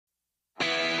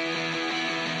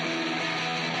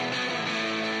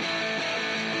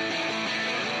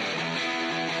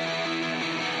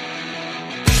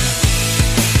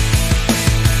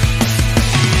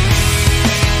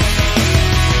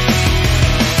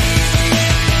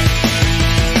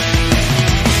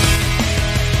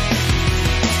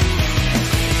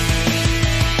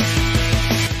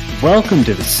Welcome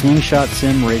to the Slingshot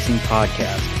Sim Racing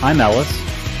Podcast. I'm Ellis.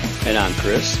 And I'm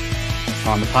Chris.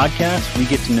 On the podcast, we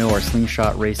get to know our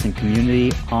Slingshot Racing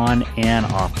community on and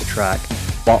off the track,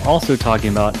 while also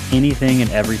talking about anything and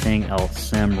everything else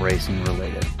sim racing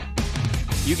related.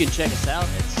 You can check us out at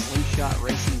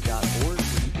slingshotracing.org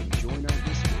where you can join our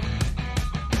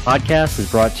Discord. The podcast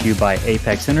is brought to you by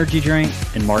Apex Energy Drink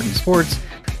and Martin Sports,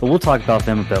 but we'll talk about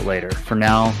them a bit later. For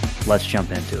now, let's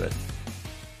jump into it.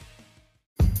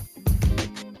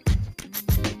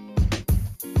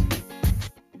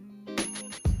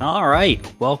 All right,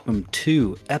 welcome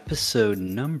to episode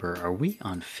number, are we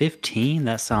on 15?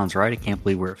 That sounds right. I can't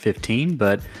believe we're at 15,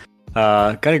 but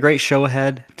got a great show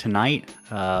ahead tonight.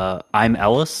 I'm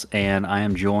Ellis, and I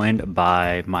am joined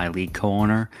by my league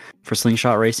co-owner for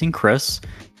Slingshot Racing, Chris.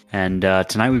 And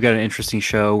tonight we've got an interesting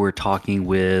show. We're talking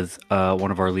with one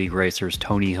of our league racers,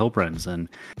 Tony Hilbrands, and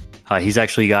he's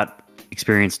actually got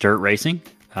experience dirt racing,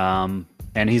 and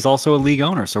he's also a league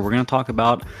owner. So we're going to talk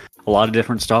about a lot of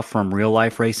different stuff from real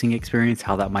life racing experience,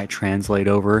 how that might translate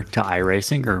over to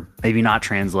iRacing or maybe not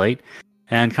translate,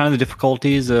 and kind of the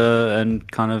difficulties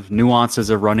and kind of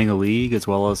nuances of running a league, as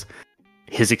well as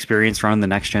his experience running the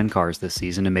next gen cars this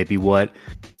season, and maybe what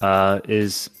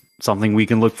is something we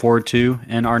can look forward to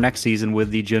in our next season with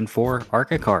the Gen 4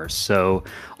 ARCA cars. So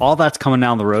all that's coming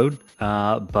down the road.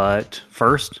 But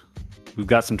first, we've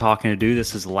got some talking to do.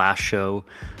 This is the last show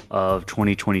of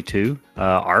 2022,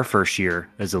 our first year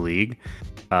as a league.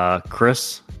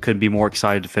 Chris, couldn't be more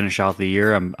excited to finish out the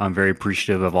year. I'm very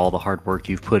appreciative of all the hard work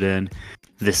you've put in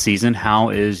this season. How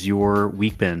is your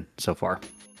week been so far?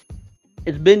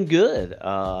 It's been good.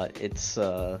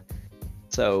 So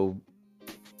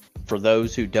for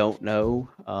those who don't know,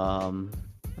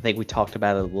 I think we talked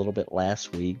about it a little bit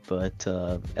last week, but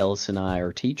Ellis and I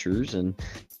are teachers, and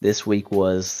this week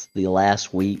was the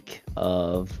last week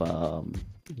of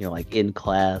like in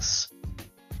class,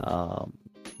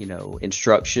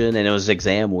 instruction, and it was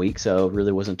exam week, so it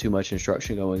really wasn't too much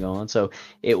instruction going on. So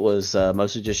it was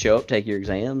mostly just show up, take your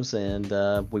exams, and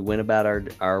we went about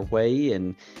our way,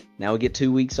 and now we get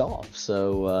 2 weeks off.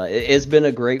 So it's been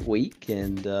a great week,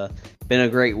 and been a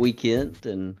great weekend,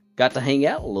 and got to hang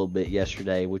out a little bit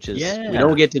yesterday, which is we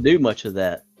don't get to do much of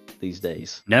that these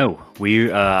days. No, we,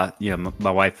 my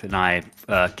wife and I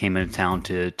came into town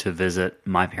to visit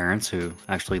my parents, who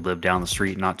actually live down the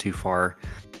street, not too far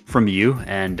from you.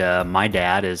 And my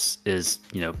dad is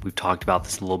we've talked about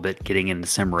this a little bit, getting into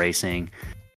sim racing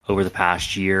over the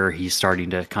past year. He's starting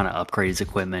to kind of upgrade his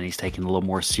equipment. He's taking it a little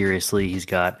more seriously. He's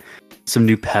got some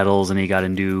new pedals, and he got a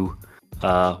new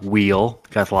wheel,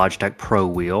 got the Logitech Pro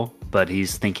wheel, but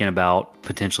he's thinking about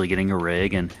potentially getting a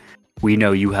rig. And we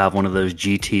know you have one of those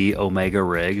GT Omega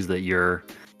rigs that you're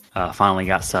finally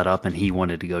got set up, and he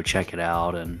wanted to go check it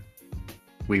out, and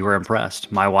we were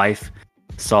impressed. My wife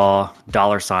saw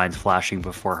dollar signs flashing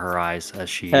before her eyes as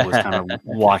she was kind of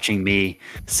watching me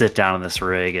sit down in this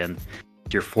rig and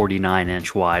your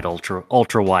 49-inch wide,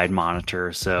 ultra wide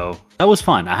monitor. So that was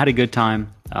fun. I had a good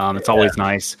time. It's always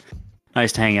nice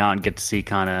to hang out and get to see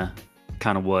kind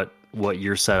of what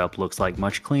your setup looks like.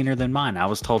 Much cleaner than mine. I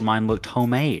was told mine looked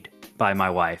homemade by my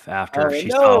wife after she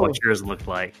saw what yours looked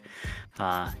like.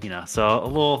 So a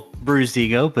little bruised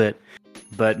ego,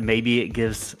 but maybe it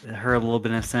gives her a little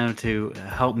bit of incentive to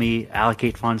help me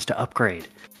allocate funds to upgrade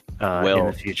in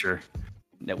the future.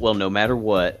 Well, no matter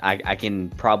what, I can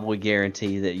probably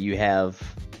guarantee that you have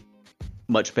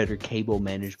much better cable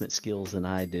management skills than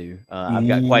I do. I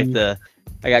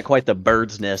got quite the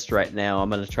bird's nest right now. I'm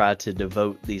going to try to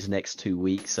devote these next 2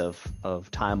 weeks of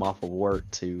time off of work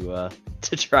to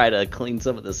try to clean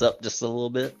some of this up just a little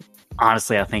bit.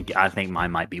 Honestly, I think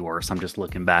mine might be worse. I'm just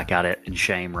looking back at it in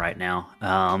shame right now.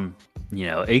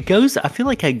 It goes. I feel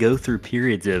like I go through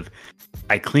periods of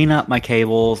I clean up my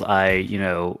cables. I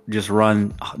just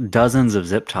run dozens of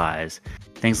zip ties.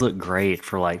 Things look great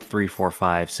for like 3, 4,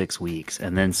 5, 6 weeks,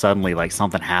 and then suddenly like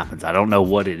something happens. I don't know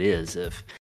what it is. If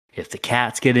the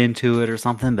cats get into it or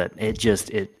something, but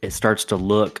it starts to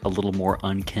look a little more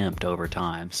unkempt over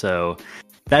time. So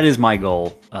that is my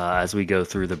goal as we go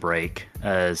through the break,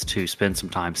 is to spend some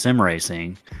time sim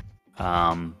racing,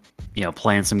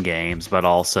 playing some games, but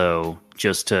also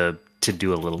just to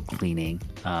do a little cleaning.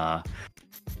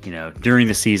 During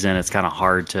the season, it's kind of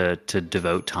hard to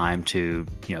devote time to,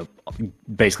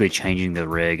 basically changing the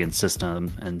rig and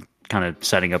system and kind of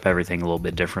setting up everything a little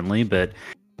bit differently. But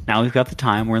now we've got the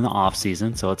time. We're in the off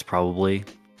season, so it's probably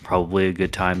a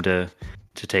good time to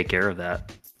take care of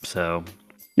that. So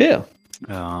yeah.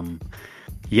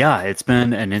 It's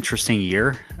been an interesting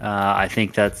year. I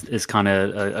think that is kind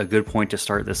of a good point to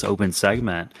start this open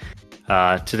segment.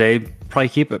 Today, probably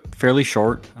keep it fairly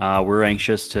short. We're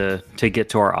anxious to get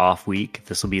to our off week.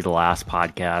 This will be the last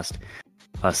podcast,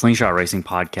 Slingshot Racing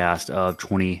podcast of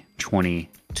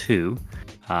 2022.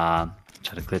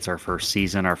 Technically, it's our first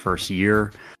season, our first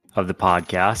year of the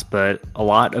podcast, but a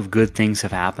lot of good things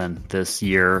have happened this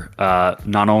year,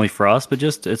 not only for us, but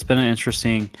just it's been an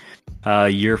interesting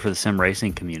year for the sim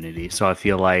racing community. So I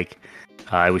feel like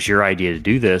it was your idea to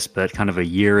do this, but kind of a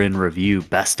year in review,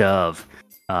 best of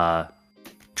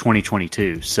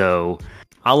 2022. So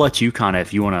I'll let you kind of,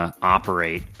 if you want to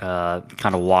operate,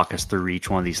 kind of walk us through each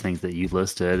one of these things that you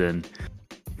listed, and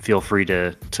feel free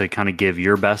to kind of give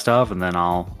your best of, and then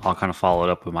I'll kind of follow it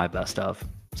up with my best of.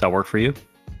 Does that work for you?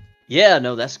 Yeah,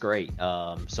 no, that's great.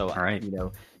 So all right,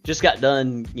 just got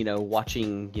done,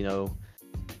 watching,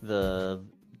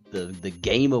 the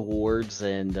game awards,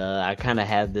 and I kind of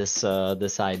had this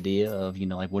idea of,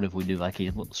 what if we do like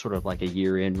a sort of like a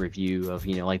year-end review of,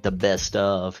 like the best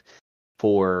of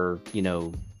for,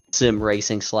 sim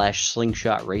racing /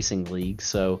 slingshot racing league.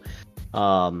 So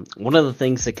one of the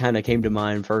things that kind of came to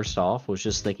mind first off was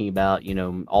just thinking about,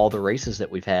 all the races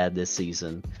that we've had this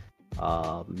season.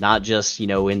 Not just,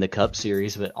 in the Cup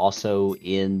Series, but also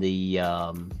in the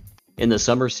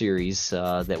Summer Series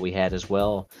that we had as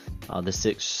well. The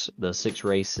six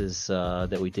races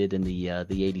that we did in the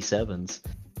 87s.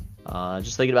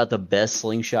 Just thinking about the best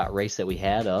slingshot race that we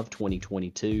had of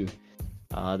 2022.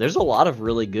 There's a lot of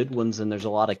really good ones, and there's a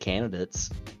lot of candidates.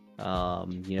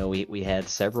 We had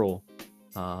several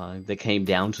that came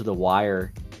down to the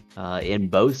wire in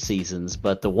both seasons,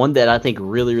 but the one that I think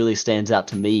really, really stands out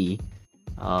to me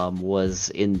was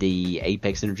in the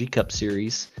Apex Energy Cup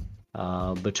Series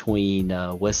between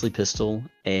Wesley Pistol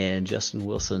and Justin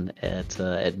Wilson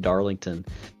at Darlington.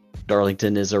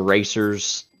 Darlington is a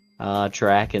racer's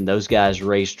track, and those guys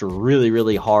raced really,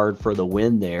 really hard for the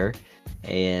win there.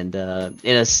 And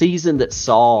in a season that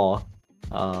saw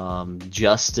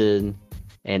Justin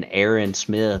and Aaron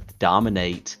Smith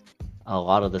dominate a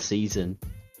lot of the season,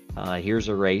 here's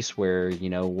a race where,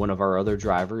 one of our other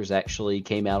drivers actually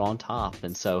came out on top.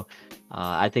 And so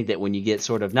I think that when you get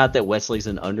sort of, not that Wesley's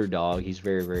an underdog, he's a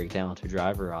very, very talented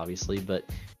driver, obviously, but,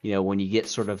 when you get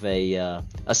sort of a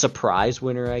surprise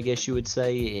winner, I guess you would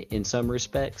say, in some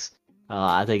respects,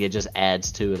 I think it just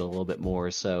adds to it a little bit more.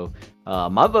 So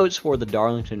my vote's for the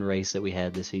Darlington race that we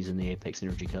had this season, the Apex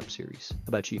Energy Cup Series. How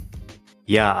about you?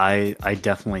 Yeah, I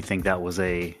definitely think that was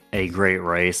a great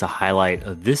race, a highlight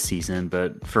of this season.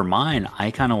 But for mine,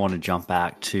 I kind of want to jump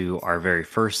back to our very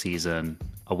first season,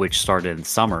 which started in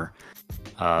summer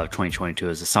 2022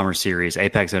 as a summer series,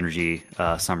 Apex Energy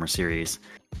summer series.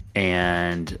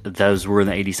 And those were in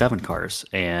the 87 cars.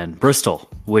 And Bristol,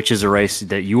 which is a race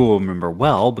that you will remember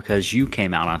well because you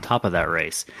came out on top of that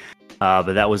race.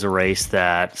 But that was a race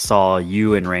that saw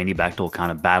you and Randy Bechtel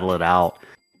kind of battle it out.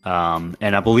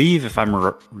 And I believe, if I'm,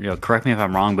 correct me if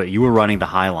I'm wrong, but you were running the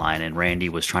high line and Randy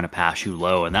was trying to pass you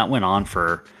low, and that went on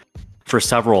for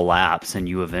several laps, and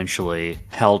you eventually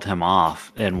held him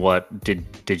off. And what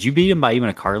did you beat him by even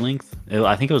a car length?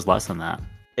 I think it was less than that.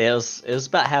 It was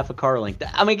about half a car length.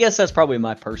 I mean, I guess that's probably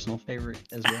my personal favorite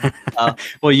as well.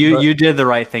 Well, you did the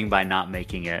right thing by not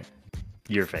making it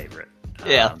your favorite.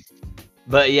 Yeah.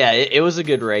 But yeah, it was a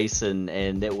good race, and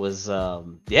it was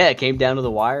it came down to the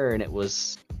wire, and it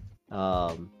was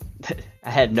I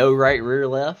had no right rear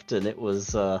left, and it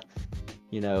was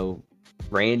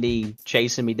Randy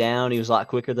chasing me down. He was a lot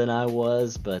quicker than I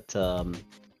was, but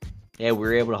we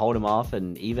were able to hold him off,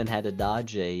 and even had to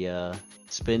dodge a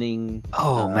spinning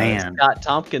Scott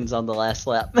Tompkins on the last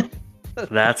lap.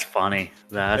 That's funny.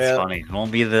 That's funny. It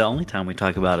won't be the only time we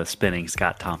talk about a spinning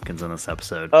Scott Tompkins in this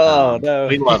episode. Oh, no.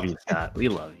 We love you, Scott. We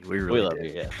love you. We really love do.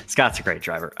 you, yeah. Scott's a great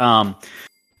driver.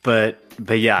 But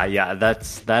yeah,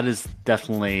 that is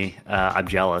definitely, I'm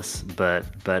jealous, but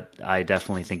I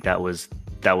definitely think that was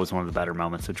one of the better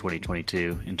moments of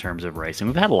 2022 in terms of racing.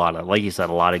 We've had a lot of, like you said,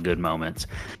 a lot of good moments.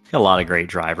 Got a lot of great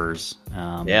drivers,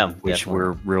 which definitely.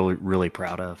 We're really, really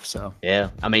proud of. So yeah,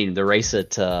 I mean, the race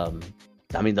at,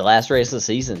 the last race of the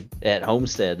season at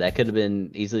Homestead, that could have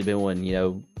easily been when,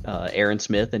 Aaron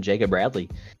Smith and Jacob Bradley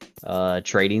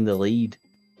trading the lead,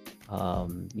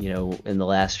 in the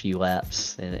last few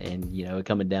laps, and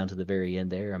coming down to the very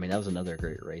end there. I mean, that was another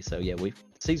great race. So yeah, the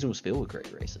season was filled with great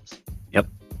races. Yep.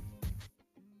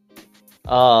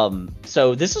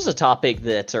 So this is a topic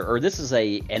that, or this is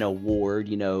an award,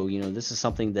 this is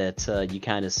something that, you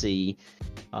kind of see,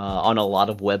 on a lot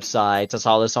of websites. I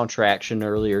saw this on Traction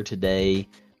earlier today.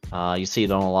 You see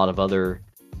it on a lot of other,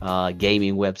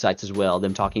 gaming websites as well.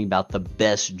 Them talking about the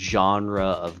best genre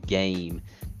of game.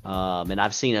 And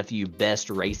I've seen a few best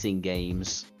racing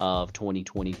games of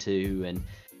 2022. And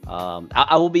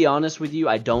I will be honest with you,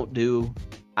 I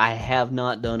have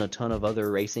not done a ton of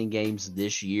other racing games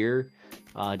this year,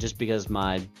 just because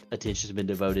my attention has been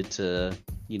devoted to,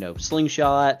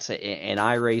 slingshots and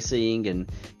iRacing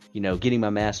and, getting my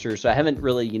master's. So I haven't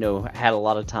really, had a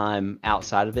lot of time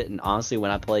outside of it. And honestly,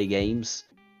 when I play games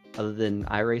other than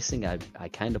iRacing, I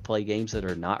kind of play games that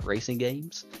are not racing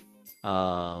games.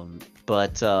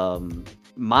 But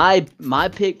my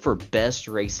pick for best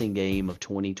racing game of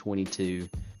 2022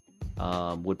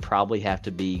 would probably have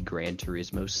to be Gran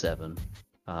Turismo 7.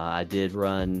 I did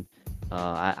run.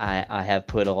 I have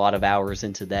put a lot of hours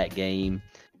into that game.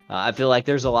 I feel like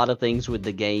there's a lot of things with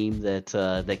the game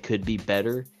that could be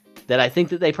better, that I think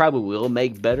that they probably will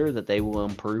make better, that they will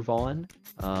improve on.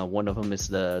 One of them is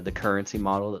the currency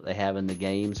model that they have in the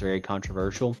game is very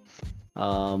controversial.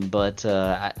 But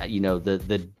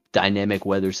the dynamic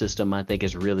weather system, I think,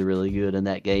 is really, really good in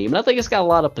that game. And I think it's got a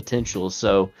lot of potential.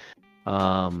 So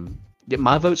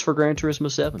my vote's for Gran Turismo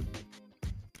 7.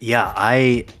 Yeah,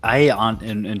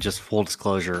 in just full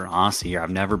disclosure, honestly,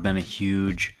 I've never been a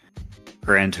huge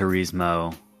Gran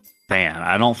Turismo fan.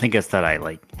 I don't think it's that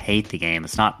I hate the game.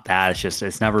 It's not that. It's just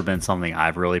it's never been something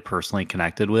I've really personally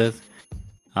connected with.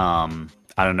 I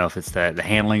don't know if it's the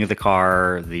handling of the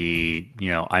car,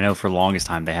 I know for the longest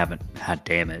time they haven't had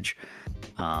damage.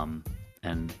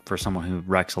 And for someone who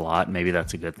wrecks a lot, maybe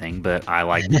that's a good thing, but I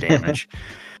like the damage.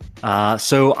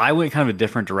 So I went kind of a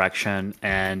different direction,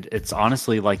 and it's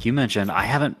honestly, like you mentioned, I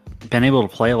haven't been able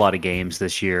to play a lot of games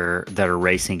this year that are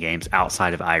racing games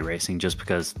outside of iRacing, just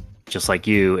because, just like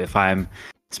you, if I'm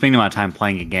spending my time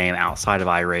playing a game outside of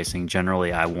iRacing,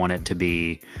 generally I want it to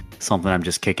be something I'm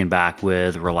just kicking back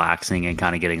with, relaxing, and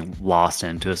kind of getting lost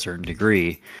in to a certain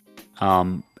degree.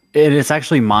 It's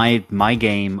actually my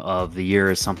game of the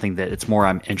year is something that it's more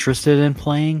I'm interested in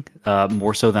playing,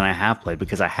 more so than I have played,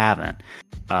 because I haven't.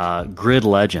 Grid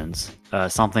Legends,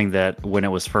 something that when it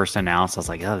was first announced, I was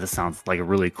like, oh, this sounds like a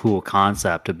really cool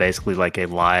concept of basically like a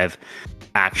live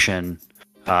action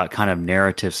kind of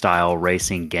narrative style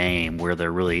racing game where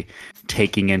they're really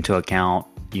taking into account,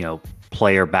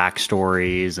 player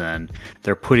backstories, and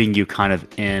they're putting you kind of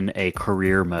in a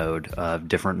career mode of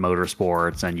different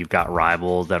motorsports, and you've got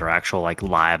rivals that are actual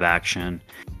live action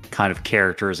kind of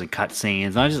characters and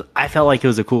cutscenes. And I felt like it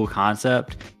was a cool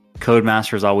concept.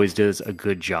 Codemasters always does a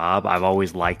good job. I've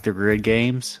always liked the grid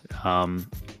games,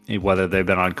 whether they've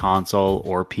been on console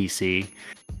or PC.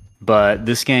 But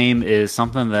this game is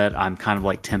something that I'm kind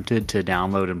of tempted to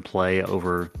download and play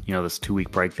over, this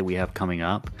 2-week break that we have coming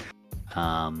up.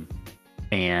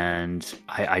 And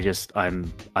I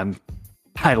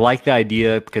like the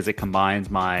idea because it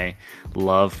combines my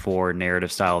love for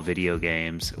narrative style video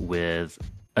games with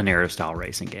a narrative style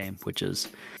racing game, which is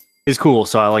cool.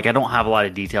 So I don't have a lot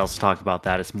of details to talk about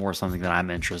that. It's more something that I'm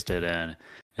interested in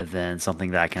than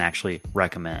something that I can actually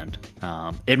recommend.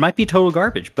 It might be total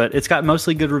garbage, but it's got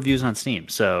mostly good reviews on Steam,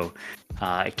 so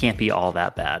it can't be all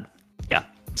that bad. Yeah.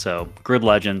 So Grid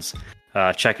Legends,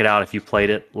 check it out if you played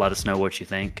it. Let us know what you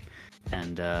think.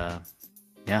 And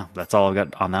yeah, that's all I've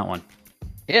got on that one.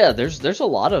 Yeah, there's a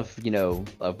lot of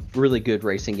of really good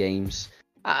racing games.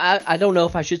 I don't know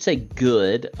if I should say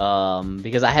good,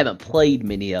 because I haven't played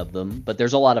many of them, but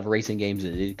there's a lot of racing games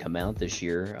that did come out this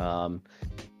year.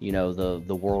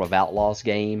 The World of Outlaws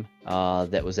game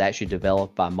that was actually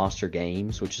developed by Monster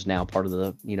Games, which is now part of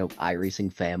the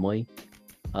iRacing family.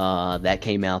 That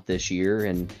came out this year,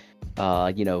 and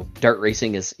dirt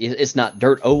racing it's not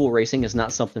dirt oval racing is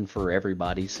not something for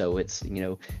everybody, so it's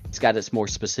it's got its more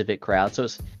specific crowd, so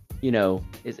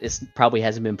it's probably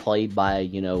hasn't been played by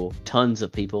tons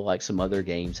of people like some other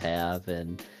games have.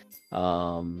 And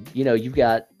you've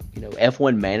got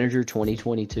F1 Manager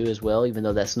 2022 as well, even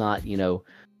though that's not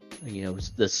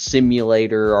the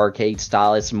simulator arcade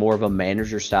style. It's more of a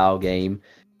manager style game.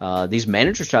 These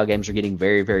manager style games are getting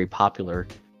very, very popular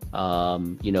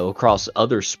across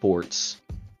other sports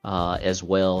as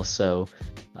well. So,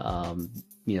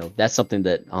 that's something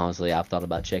that honestly I've thought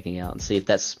about checking out and see if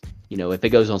that's, if it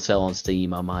goes on sale on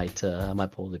Steam, I might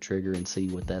pull the trigger and see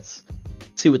what that's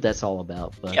all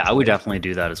about. But, yeah, I would definitely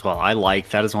do that as well.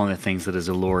 That is one of the things that is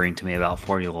alluring to me about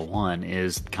Formula One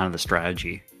is kind of the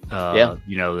strategy. The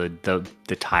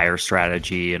tire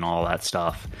strategy and all that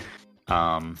stuff.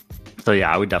 So yeah,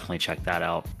 I would definitely check that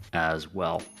out as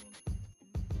well.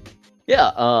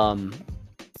 Yeah.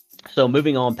 So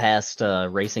moving on past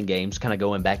racing games, kind of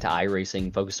going back to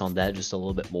iRacing, focused on that just a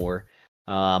little bit more.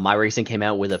 iRacing came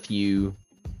out with a few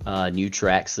new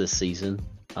tracks this season.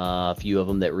 A few of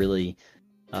them that really,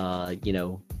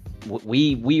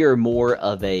 we are more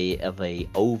of a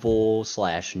oval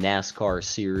slash NASCAR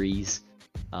series,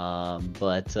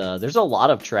 but there's a lot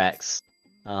of tracks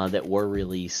that were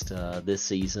released this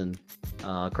season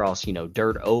across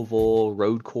dirt oval,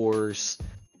 road course,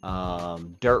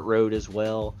 dirt road as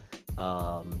well.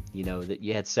 That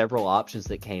you had several options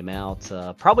that came out.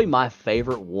 Probably my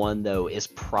favorite one though is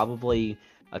probably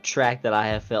a track that I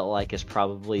have felt like is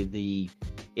probably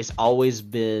it's always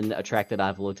been a track that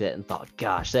I've looked at and thought,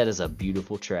 gosh, that is a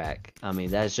beautiful track. I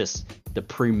mean, that's just the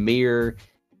premier.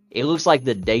 It looks like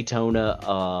the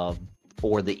Daytona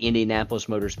or the Indianapolis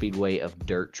Motor Speedway of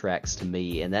dirt tracks to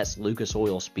me, and that's Lucas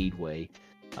Oil Speedway.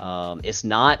 It's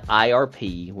not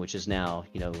IRP, which is now,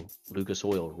 Lucas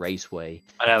Oil Raceway.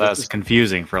 I know that was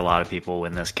confusing for a lot of people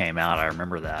when this came out. I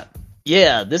remember that.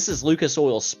 Yeah, this is Lucas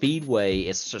Oil Speedway.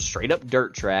 It's a straight up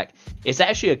dirt track. It's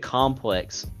actually a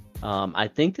complex. I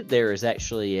think that there is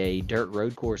actually a dirt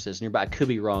road course that's nearby. I could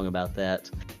be wrong about that.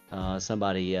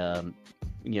 Somebody,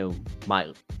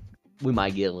 we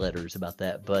might get letters about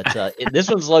that. But this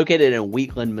one's located in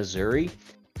Wheatland, Missouri.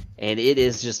 And it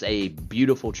is just a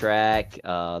beautiful track.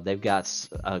 They've got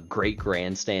a great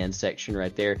grandstand section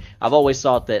right there. I've always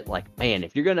thought that, man,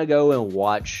 if you're going to go and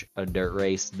watch a dirt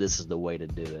race, this is the way to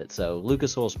do it. So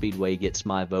Lucas Oil Speedway gets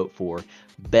my vote for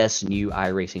best new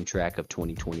iRacing track of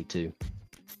 2022.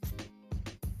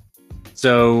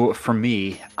 So for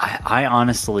me, I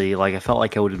honestly, I felt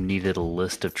like I would have needed a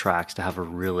list of tracks to have a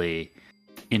really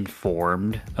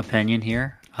informed opinion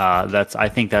here. I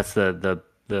think that's the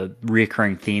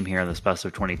reoccurring theme here in the Best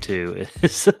of 22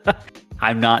 is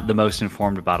I'm not the most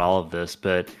informed about all of this,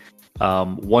 but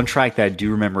one track that I do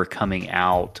remember coming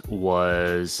out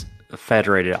was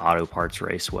Federated Auto Parts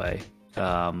Raceway,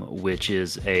 which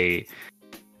is a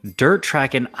dirt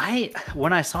track. And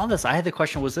when I saw this, I had the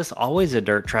question, was this always a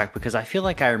dirt track? Because I feel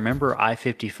like I remember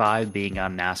I-55 being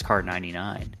on NASCAR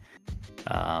 99.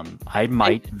 I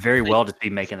might very well just be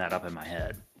making that up in my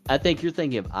head. I think you're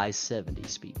thinking of I-70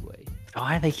 Speedway.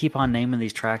 Why do they keep on naming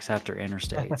these tracks after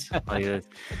interstates?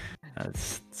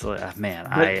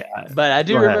 But I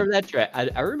do remember that track.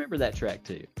 I remember that track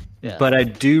too. Yeah. But I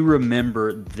do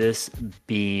remember this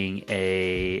being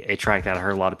a track that I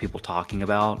heard a lot of people talking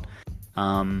about.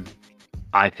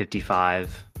 I-55.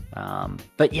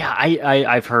 But yeah,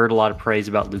 I've heard a lot of praise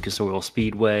about Lucas Oil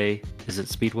Speedway. Is it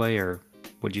Speedway or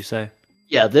what'd you say?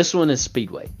 Yeah, this one is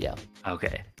Speedway. Yeah.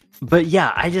 Okay. But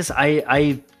yeah,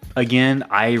 Again,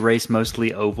 I race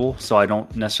mostly oval, so I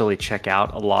don't necessarily check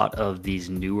out a lot of these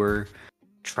newer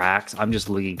tracks. I'm just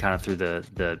looking kind of through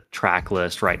the track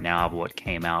list right now of what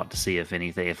came out to see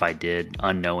if I did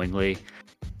unknowingly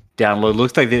download.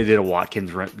 Looks like they did a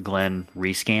Watkins Glen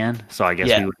rescan, so I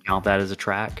guess we would count that as a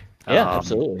track. Yeah,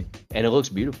 absolutely. And it looks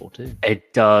beautiful too.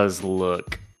 It does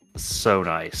look so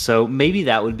nice. So maybe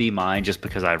that would be mine just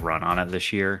because I run on it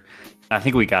this year. I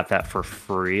think we got that for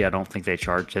free. I don't think they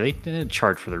charged. They didn't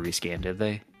charge for the rescan, did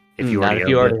they? If you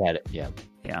already had it, yeah.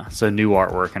 Yeah, so new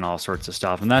artwork and all sorts of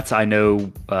stuff. And I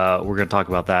know we're going to talk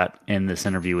about that in this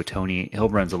interview with Tony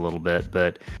Hilbrands a little bit.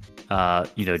 But,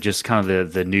 just kind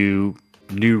of the new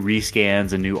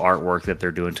rescans and new artwork that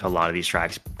they're doing to a lot of these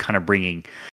tracks, kind of bringing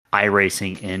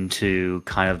iRacing into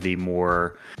kind of the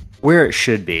more where it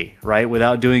should be, right?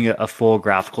 Without doing a full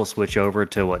graphical switch over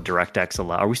to what DirectX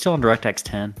allow. Are we still on DirectX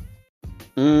 10?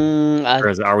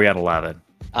 Or are we at 11?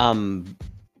 I'm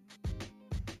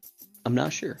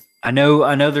not sure. I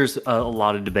know there's a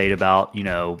lot of debate about,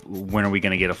 when are we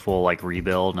going to get a full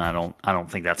rebuild, and I don't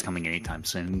think that's coming anytime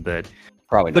soon, but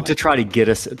probably not. But to try to get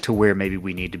us to where maybe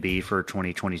we need to be for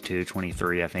 2022,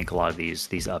 23, I think a lot of these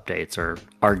updates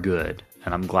are good,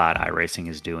 and I'm glad iRacing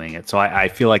is doing it. So I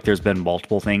feel like there's been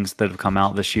multiple things that have come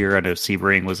out this year. I know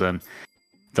Sebring was in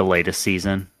the latest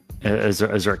season. Is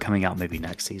there coming out maybe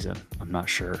next season? I'm not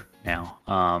sure now.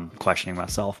 Questioning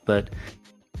myself, but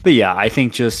yeah, I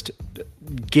think just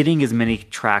getting as many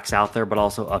tracks out there, but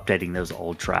also updating those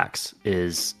old tracks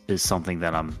is something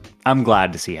that I'm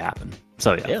glad to see happen.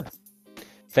 So yeah.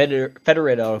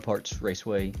 Federated Auto Parts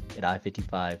Raceway at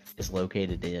I-55 is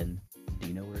located in. Do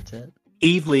you know where it's at?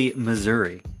 Evely,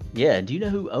 Missouri. Yeah. Do you know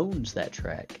who owns that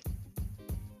track?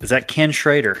 Is that Ken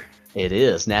Schrader? It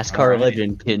is. NASCAR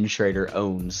legend Ken Schrader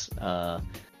owns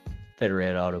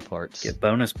Federated Auto Parts. Get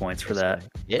bonus points for that.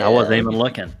 Yeah, I wasn't even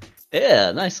looking.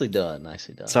 Yeah, nicely done.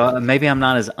 So maybe I'm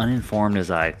not as uninformed as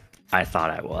I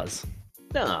thought I was.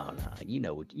 No, you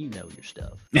know your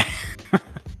stuff.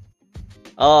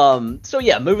 So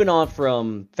yeah, moving on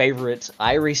from favorite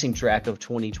iRacing track of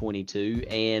 2022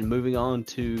 and moving on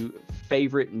to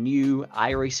favorite new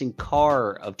iRacing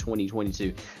car of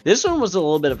 2022. This one was a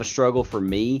little bit of a struggle for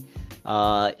me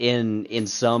in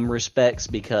some respects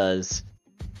because,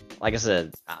 like I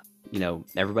said,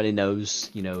 everybody knows,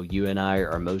 you and I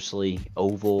are mostly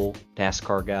oval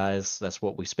NASCAR guys. That's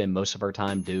what we spend most of our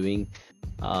time doing.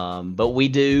 But we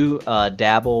do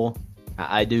dabble.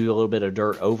 I do a little bit of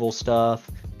dirt oval stuff.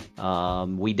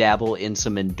 We dabble in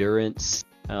some endurance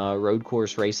road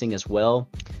course racing as well.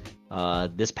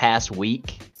 This past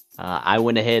week, I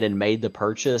went ahead and made the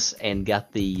purchase and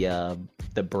got the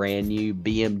brand new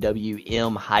BMW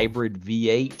M Hybrid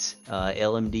V8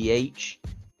 LMDH.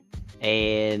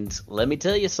 And let me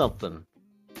tell you something.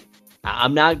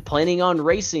 I'm not planning on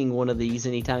racing one of these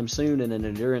anytime soon in an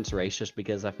endurance race just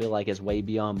because I feel like it's way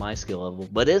beyond my skill level.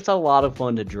 But it's a lot of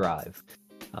fun to drive.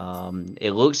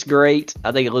 It looks great.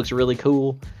 I think it looks really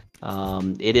cool.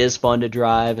 It is fun to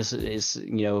drive. It's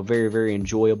very, very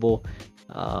enjoyable.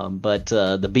 But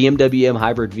the BMW M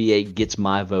Hybrid V8 gets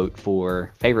my vote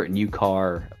for favorite new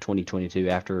car of 2022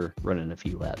 after running a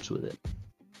few laps with it.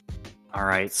 All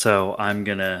right, so I'm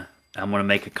gonna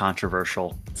make a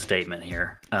controversial statement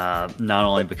here. Not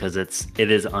only because it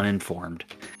is uninformed,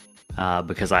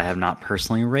 because I have not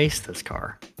personally raced this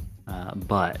car,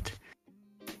 but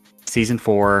Season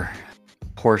 4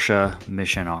 Porsche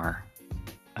Mission R,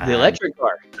 the electric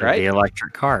car, right? The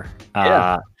electric car.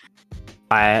 Yeah.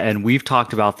 And we've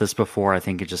talked about this before. I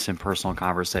think it's just in personal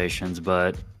conversations,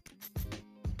 but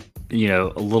a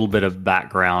little bit of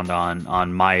background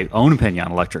on my own opinion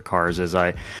on electric cars is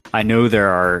I know there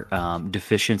are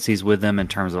deficiencies with them in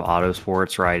terms of auto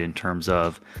sports, right? In terms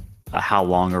of how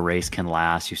long a race can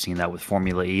last. You've seen that with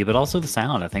Formula E, but also the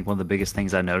sound. I think one of the biggest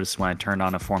things I noticed when I turned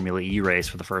on a Formula E race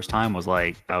for the first time was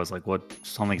I was like, what?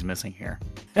 Something's missing here.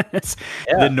 It's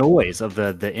the noise of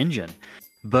the engine.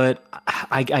 But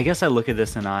I guess I look at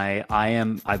this and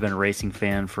I've been a racing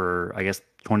fan for, I guess,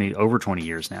 over 20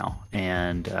 years now.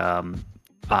 And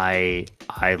I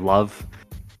love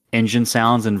engine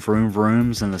sounds and vroom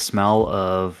vrooms and the smell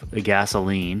of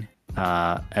gasoline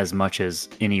as much as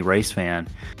any race fan.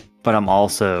 But I'm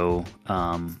also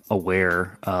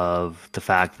aware of the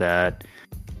fact that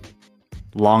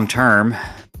long term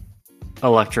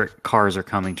electric cars are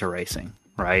coming to racing,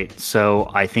 right? So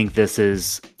I think this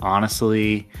is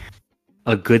honestly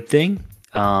a good thing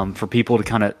for people to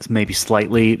kind of maybe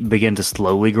slightly begin to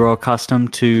slowly grow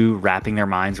accustomed to wrapping their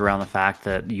minds around the fact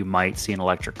that you might see an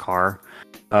electric car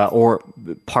or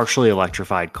partially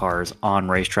electrified cars on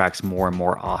racetracks more and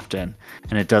more often.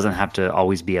 And it doesn't have to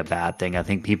always be a bad thing. I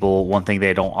think one thing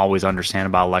they don't always understand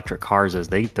about electric cars is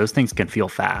those things can feel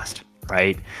fast,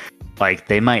 right? Like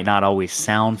they might not always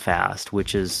sound fast,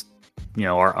 which is,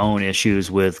 our own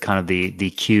issues with kind of the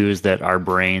cues that our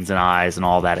brains and eyes and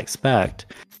all that expect.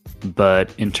 But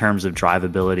in terms of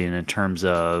drivability and in terms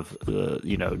of,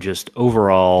 just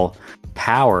overall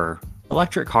power,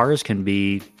 electric cars can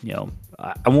be,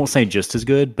 I won't say just as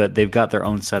good, but they've got their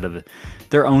own set of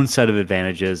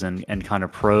advantages and kind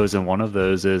of pros. And one of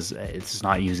those is it's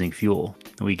not using fuel.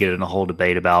 We get in a whole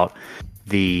debate about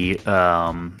the,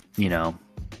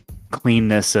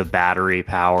 cleanness of battery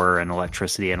power and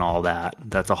electricity and all that.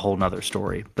 That's a whole nother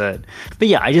story. But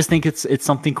yeah, I just think it's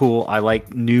something cool. I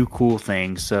like new cool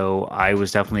things. So I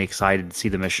was definitely excited to see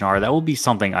the Mission R. That will be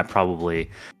something I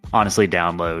probably honestly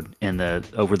download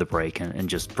over the break and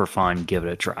just for fun, give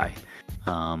it a try.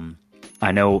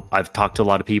 I know I've talked to a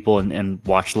lot of people and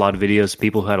watched a lot of videos of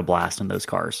people who had a blast in those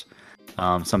cars.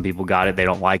 Some people got it. They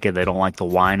don't like it. They don't like the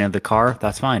whine of the car.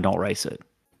 That's fine. Don't race it.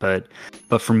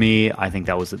 But for me, I think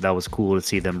that was cool to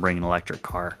see them bring an electric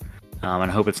car, and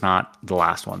I hope it's not the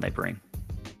last one they bring.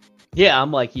 Yeah,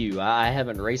 I'm like you. I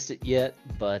haven't raced it yet,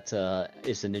 but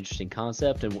it's an interesting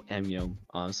concept, and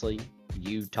honestly,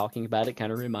 you talking about it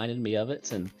kind of reminded me of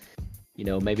it, and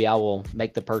maybe I will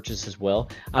make the purchase as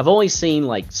well. I've only seen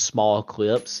like small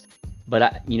clips,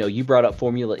 but you brought up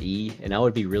Formula E, and I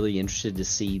would be really interested to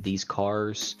see these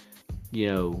cars.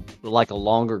 Like a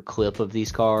longer clip of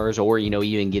these cars or,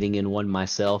 even getting in one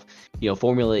myself.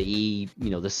 Formula E,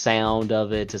 the sound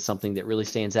of it is something that really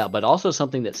stands out, but also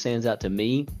something that stands out to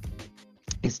me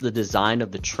is the design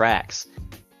of the tracks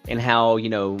and how, a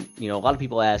lot of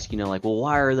people ask, well,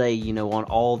 why are they, on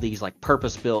all these like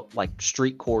purpose-built like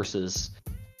street courses,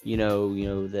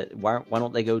 that why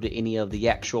don't they go to any of the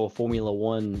actual Formula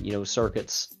One,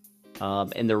 circuits?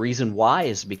 And the reason why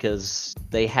is because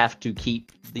they have to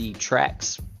keep the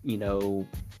tracks,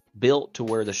 built to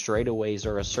where the straightaways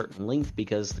are a certain length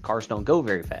because the cars don't go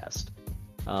very fast.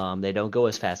 They don't go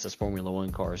as fast as Formula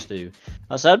One cars do.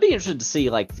 So I'd be interested to see,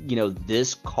 like,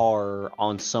 this car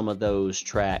on some of those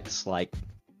tracks, like,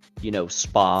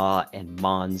 Spa and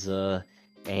Monza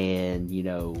and,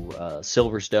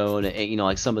 Silverstone, and,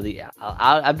 like some of the.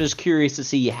 I'm just curious to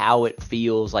see how it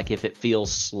feels, like if it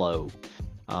feels slow.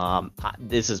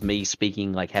 This is me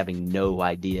speaking, like having no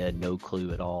idea, no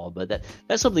clue at all. But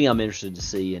that's something I'm interested to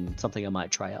see and something I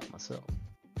might try out myself.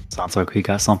 Sounds like we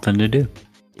got something to do.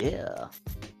 Yeah.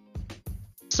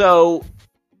 So,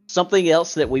 something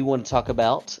else that we want to talk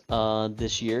about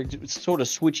this year, sort of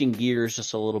switching gears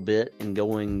just a little bit and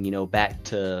going, back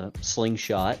to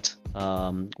Slingshot.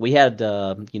 We've had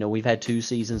 2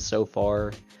 seasons so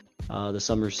far. The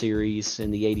Summer Series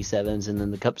in the 87s, and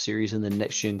then the Cup Series and the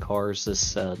Next Gen cars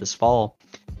this fall.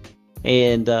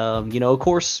 And of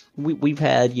course, we've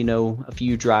had a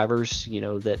few drivers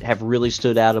that have really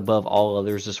stood out above all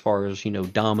others as far as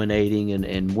dominating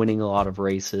and winning a lot of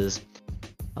races.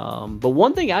 But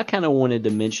one thing I kind of wanted to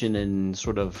mention and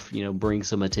sort of bring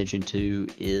some attention to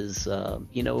is a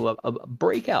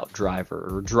breakout driver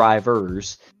or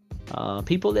drivers,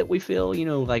 people that we feel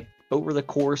like over the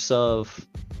course of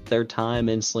their time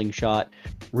in Slingshot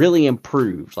really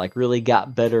improved, like really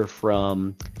got better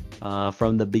from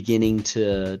the beginning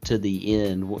to the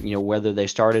end, whether they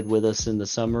started with us in the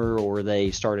summer or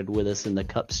they started with us in the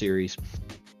Cup Series.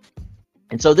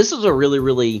 And so this is a really,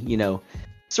 really,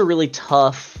 it's a really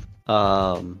tough,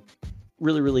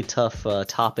 really tough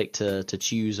topic to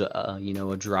choose,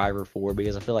 a driver for,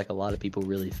 because I feel like a lot of people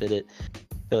really fit it.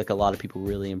 I feel like a lot of people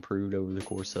really improved over the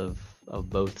course of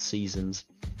both seasons.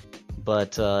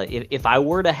 But if I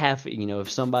were to have,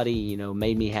 if somebody,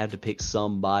 made me have to pick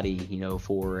somebody,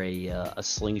 for a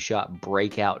Slingshot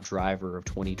breakout driver of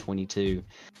 2022,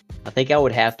 I think I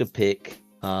would have to pick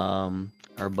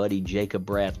our buddy Jacob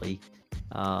Bradley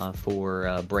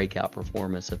for breakout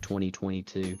performance of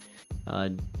 2022.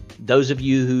 Those of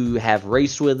you who have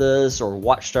raced with us or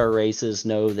watched our races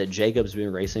know that Jacob's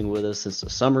been racing with us since the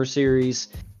Summer Series.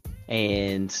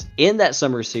 And in that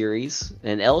Summer Series,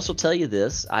 and Ellis will tell you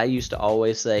this, I used to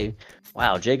always say,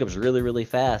 wow, Jacob's really, really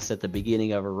fast at the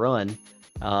beginning of a run.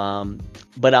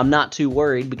 But I'm not too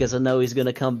worried because I know he's going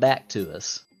to come back to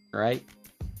us, right?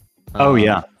 Oh,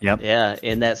 yeah. Yep. Yeah,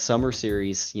 in that Summer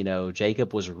Series,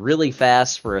 Jacob was really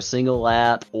fast for a single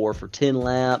lap or for 10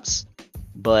 laps.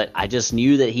 But I just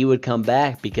knew that he would come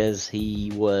back because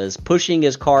he was pushing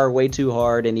his car way too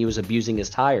hard and he was abusing his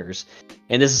tires.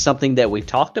 And this is something that we've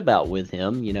talked about with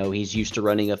him. He's used to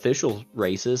running official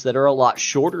races that are a lot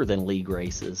shorter than league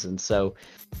races. And so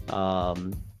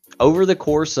over the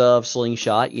course of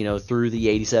Slingshot, through the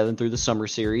 87, through the Summer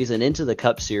Series and into the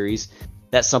Cup Series,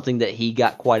 that's something that he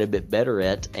got quite a bit better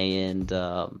at. And,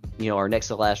 our next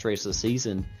to last race of the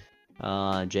season,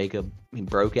 Jacob, he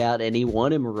broke out and he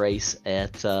won him a race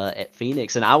at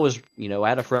Phoenix, and I was, I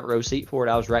had a front row seat for it.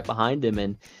 I was right behind him,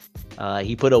 and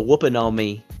he put a whooping on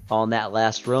me on that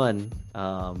last run.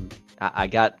 I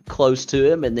got close to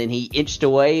him, and then he inched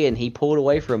away and he pulled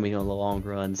away from me on the long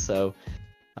run. So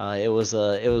it was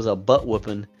a butt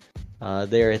whooping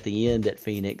there at the end at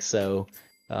Phoenix. So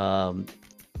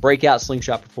breakout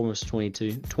Slingshot performance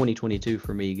 2022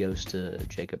 for me goes to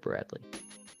Jacob Bradley.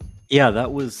 Yeah,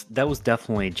 that was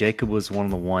definitely, Jacob was one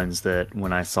of the ones that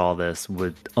when I saw this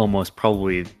would almost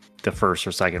probably the first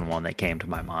or second one that came to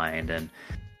my mind. And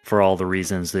for all the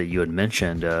reasons that you had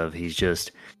mentioned of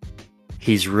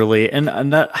he's really,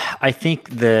 and that, I think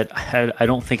that I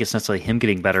don't think it's necessarily him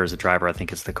getting better as a driver. I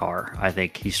think it's the car. I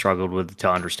think he struggled to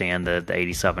understand the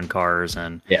 87 cars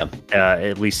and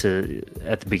at least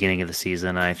at the beginning of the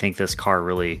season. I think this car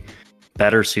really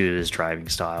better suited his driving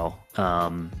style.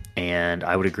 And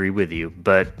I would agree with you,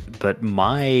 but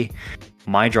my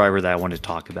driver that I want to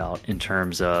talk about in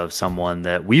terms of someone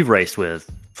that we've raced with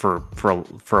for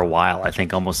a while, I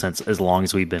think almost since as long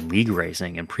as we've been league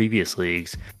racing in previous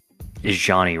leagues, is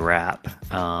Johnny Rapp.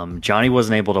 Johnny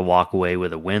wasn't able to walk away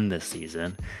with a win this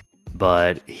season,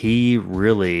 but he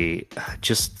really,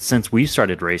 just since we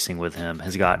started racing with him,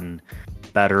 has gotten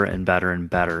better and better and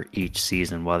better each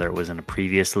season, whether it was in a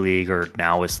previous league or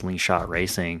now with Slingshot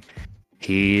Racing.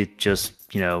 He just,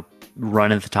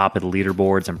 run at the top of the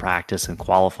leaderboards in practice and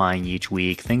qualifying each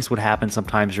week. Things would happen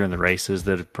sometimes during the races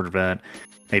that would prevent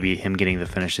maybe him getting the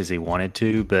finishes he wanted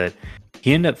to, but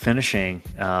he ended up finishing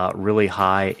really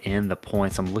high in the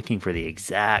points. I'm looking for the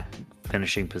exact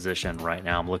finishing position right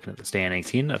now. I'm looking at the standings.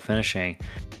 He ended up finishing,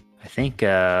 I think,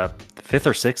 5th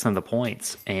or 6th in the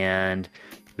points, and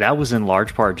that was in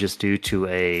large part just due to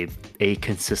a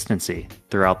consistency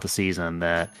throughout the season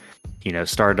that,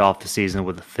 started off the season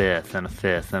with a 5th and a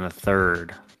 5th and a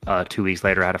 3rd. 2 weeks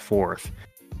later had a 4th.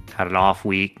 had an off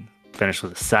week, finished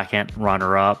with a second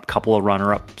runner-up, couple of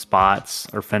runner-up spots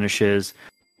or finishes,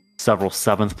 several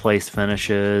seventh place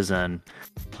finishes, and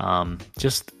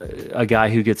just a guy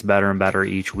who gets better and better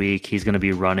each week. He's going to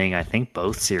be running, I think,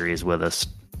 both series with us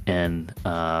in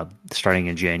starting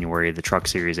in January, the Truck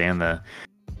Series and the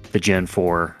Gen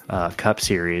 4 Cup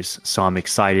Series. So I'm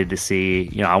excited to see,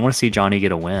 I want to see Johnny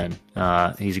get a win.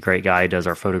 He's a great guy. He does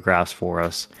our photographs for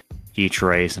us each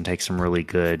race and takes some really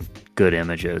good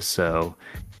images. So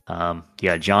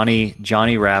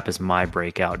Johnny Rapp is my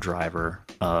breakout driver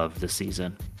of the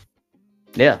season.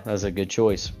 Yeah, that's a good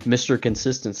choice. Mr.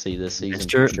 Consistency this season.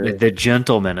 Sure. The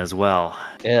gentleman as well.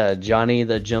 Yeah, Johnny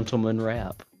the Gentleman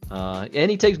Rapp.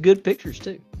 And he takes good pictures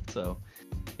too. So,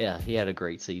 yeah, he had a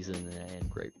great season and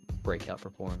great breakout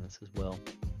performance as well.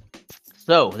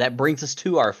 So, that brings us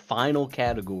to our final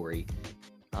category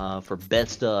for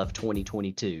Best of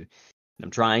 2022. I'm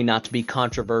trying not to be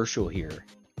controversial here.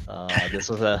 This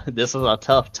is a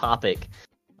tough topic,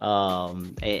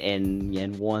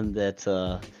 and one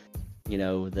that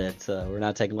we're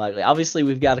not taking lightly. Obviously,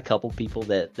 we've got a couple people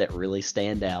that really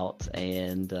stand out,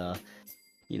 and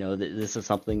this is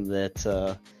something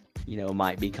that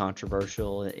might be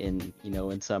controversial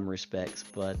in some respects.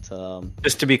 But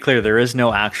just to be clear, there is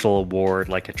no actual award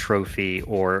like a trophy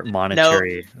or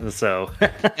monetary. No. So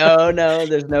no,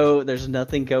 there's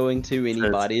nothing going to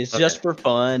anybody. It's just for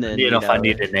fun. And if I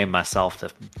need to name myself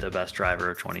the best driver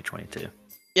of 2022.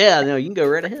 Yeah, no, you can go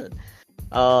right ahead.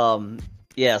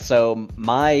 Yeah, so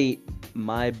my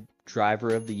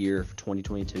driver of the year for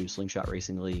 2022 Slingshot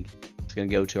Racing League is going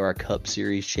to go to our Cup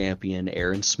Series champion,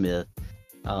 Aaron Smith,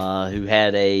 who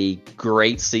had a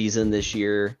great season this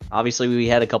year. Obviously, we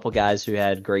had a couple guys who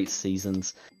had great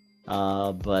seasons,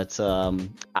 but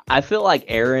I feel like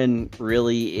Aaron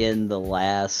really in the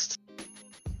last,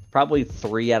 probably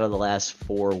 3 out of the last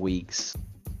 4 weeks,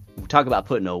 we talk about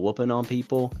putting a whooping on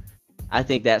people. I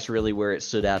think that's really where it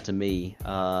stood out to me.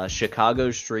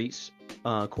 Chicago Streets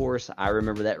course, I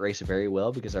remember that race very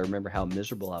well because I remember how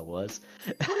miserable I was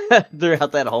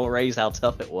throughout that whole race, how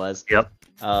tough it was. Yep.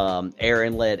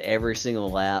 Aaron led every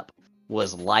single lap,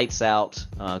 was lights out,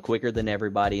 quicker than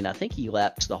everybody, and I think he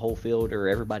lapped the whole field or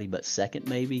everybody but second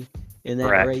maybe in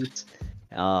that race.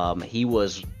 He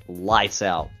was lights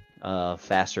out,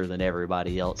 faster than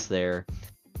everybody else there.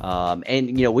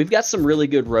 And we've got some really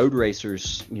good road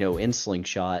racers, in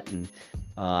Slingshot, and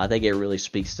I think it really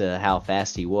speaks to how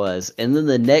fast he was. And then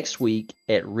the next week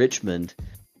at Richmond,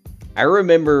 I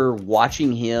remember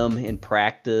watching him in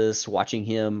practice, watching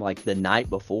him like the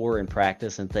night before in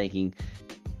practice, and thinking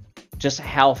just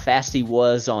how fast he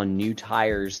was on new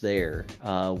tires there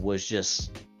was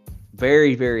just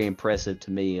very, very impressive to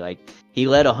me. Like, he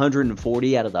led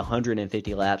 140 out of the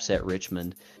 150 laps at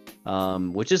Richmond,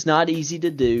 which is not easy to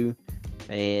do.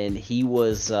 And he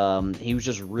was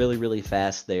just really, really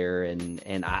fast there,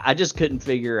 and I just couldn't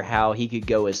figure how he could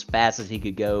go as fast as he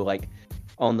could go, like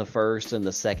on the first and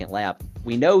the second lap.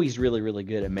 We know he's really, really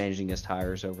good at managing his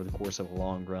tires over the course of a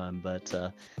long run, but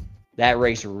that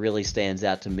race really stands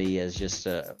out to me as just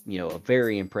a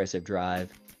very impressive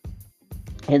drive.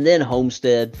 And then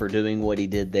Homestead for doing what he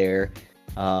did there.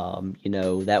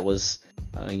 That was.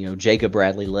 Jacob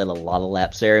Bradley led a lot of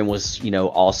laps there and was,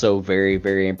 also very,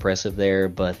 very impressive there.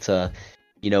 But,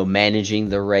 managing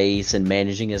the race and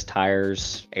managing his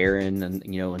tires, Aaron, and,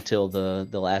 until the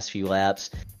last few laps,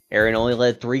 Aaron only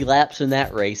led 3 laps in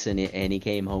that race and he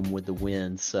came home with the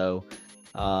win. So,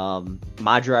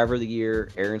 my driver of the year,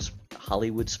 Aaron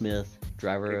Hollywood Smith,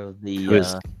 driver of the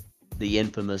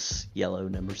infamous yellow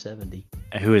number 70.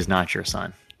 Who is not your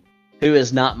son? Who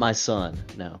is not my son,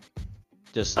 no.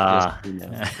 Just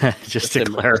to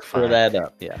clarify. Clear that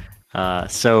up, yeah.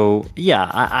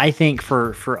 I think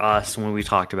for us, when we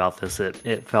talked about this,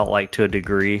 it felt like to a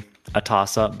degree a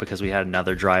toss-up because we had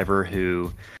another driver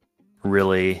who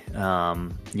really,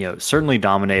 certainly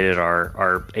dominated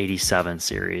our 87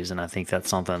 series, and I think that's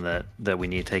something that we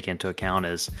need to take into account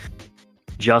is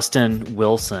Justin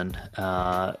Wilson,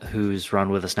 who's run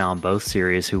with us now in both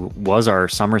series, who was our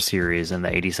summer series and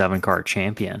the 87 car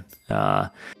champion.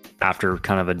 After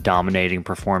kind of a dominating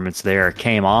performance there,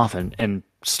 came off and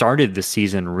started the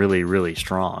season really, really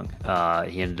strong.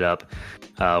 He ended up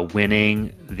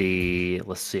winning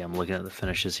let's see, I'm looking at the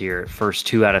finishes here, first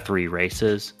 2 out of 3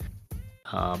 races.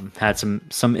 Had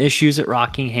some issues at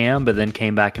Rockingham, but then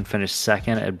came back and finished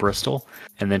second at Bristol,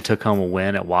 and then took home a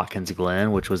win at Watkins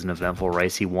Glen, which was an eventful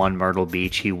race. He won Myrtle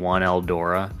Beach, he won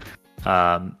Eldora.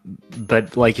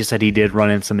 But like you said, he did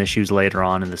run in some issues later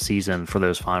on in the season for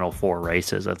those final 4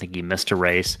 races. I think he missed a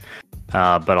race,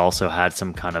 but also had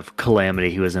some kind of calamity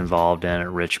he was involved in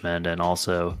at Richmond, and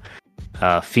also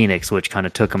Phoenix, which kind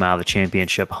of took him out of the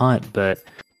championship hunt. But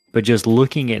just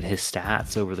looking at his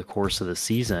stats over the course of the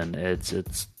season,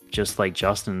 it's just like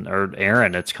Justin or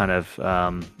Aaron. It's kind of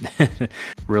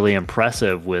really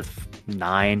impressive with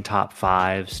 9 top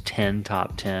 5s, 10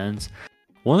 top 10s.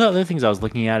 One of the other things I was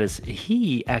looking at is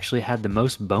he actually had the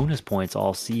most bonus points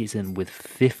all season with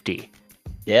 50.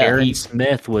 Yeah, Aaron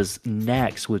Smith was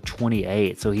next with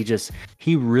 28. So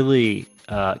he really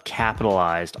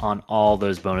capitalized on all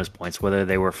those bonus points, whether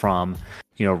they were from,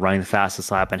 running the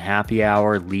fastest lap in happy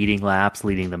hour, leading laps,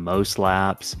 leading the most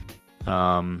laps,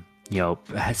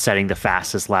 setting the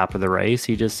fastest lap of the race.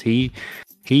 He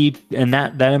and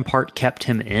that in part kept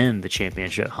him in the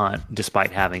championship hunt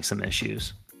despite having some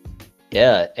issues.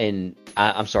 Yeah, and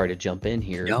I'm sorry to jump in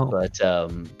here, No. but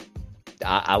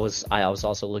I was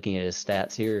also looking at his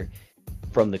stats here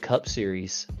from the Cup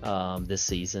Series this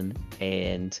season,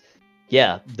 and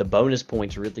yeah, the bonus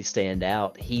points really stand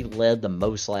out. He led the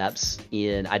most laps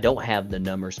in. I don't have the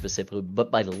number specifically,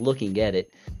 but by looking at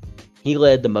it, he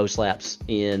led the most laps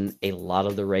in a lot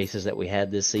of the races that we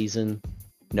had this season.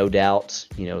 No doubt,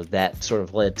 that sort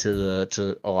of led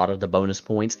to a lot of the bonus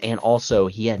points, and also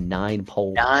he had 9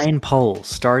 poles. 9 poles,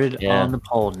 started on the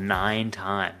pole 9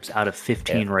 times out of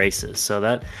 15 races. So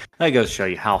that goes to show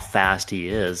you how fast he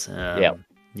is.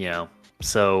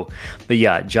 So, but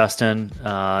yeah, Justin,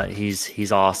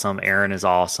 he's awesome. Aaron is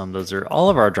awesome. All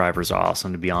of our drivers are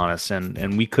awesome, to be honest.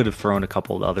 And we could have thrown a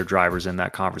couple of other drivers in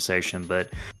that conversation, but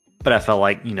I felt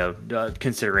like,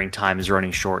 considering time is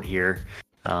running short here,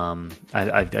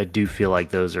 I do feel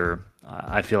like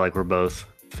I feel like we're both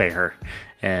fair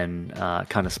and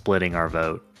kind of splitting our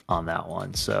vote on that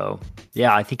one. So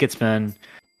yeah, I think it's been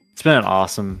an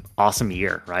awesome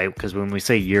year, right? Because when we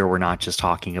say year, we're not just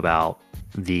talking about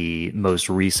the most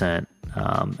recent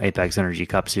Apex Energy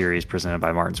Cup Series presented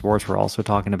by Martin Sports. We're also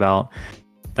talking about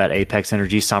that Apex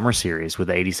Energy Summer Series with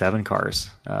the 87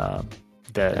 cars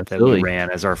that we ran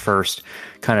as our first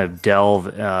kind of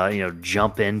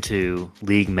jump into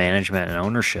league management and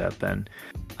ownership. And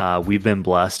we've been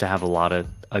blessed to have a lot of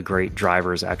great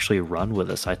drivers actually run with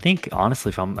us. I think, honestly,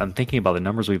 if I'm thinking about the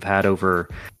numbers, we've had over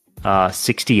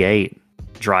 68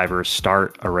 drivers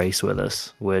start a race with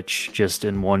us, which just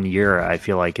in 1 year, I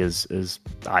feel like is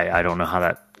I don't know how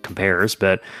that compares,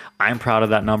 but I'm proud of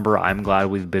that number. I'm glad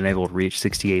we've been able to reach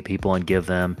 68 people and give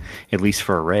them at least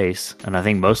for a race. And I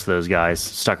think most of those guys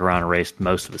stuck around and raced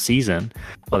most of the season,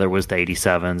 whether it was the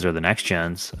 87s or the next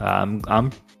gens.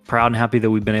 I'm proud and happy that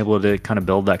we've been able to kind of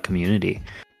build that community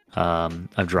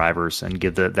of drivers and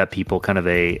give that people kind of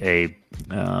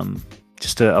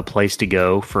just a place to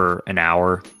go for an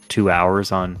hour, 2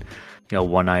 hours on,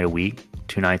 one night a week,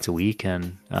 2 nights a week,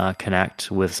 and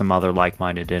connect with some other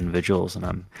like-minded individuals.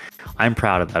 And I'm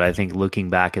proud of that. I think looking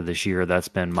back at this year, that's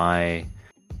been my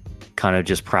kind of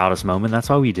just proudest moment. That's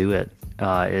why we do it,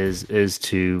 is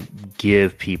to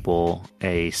give people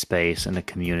a space and a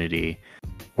community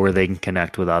where they can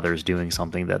connect with others doing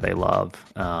something that they love.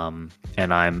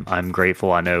 And I'm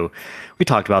grateful. I know we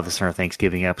talked about this in our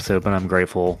Thanksgiving episode, but I'm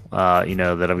grateful,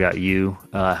 that I've got you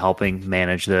helping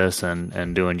manage this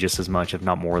and doing just as much, if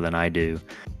not more than I do.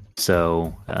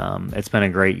 So it's been a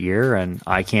great year, and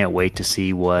I can't wait to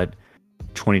see what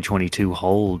 2022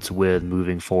 holds with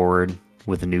moving forward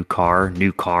with a new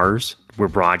cars. We're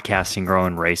broadcasting our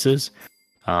own races,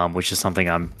 which is something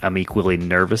I'm equally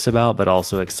nervous about, but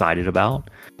also excited about.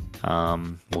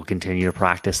 We'll continue to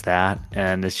practice that,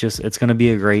 and it's going to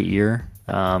be a great year.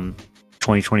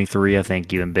 2023, I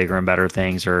think even bigger and better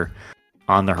things are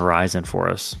on the horizon for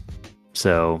us.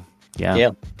 So,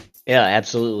 yeah,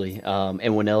 absolutely.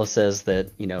 And when Ella says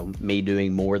that, me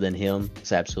doing more than him,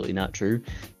 it's absolutely not true.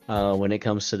 When it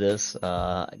comes to this, he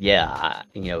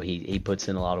puts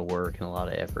in a lot of work and a lot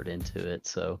of effort into it.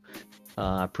 So,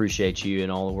 I appreciate you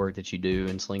and all the work that you do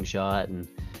in Slingshot. And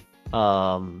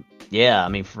for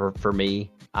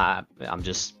me, I'm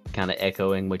just kind of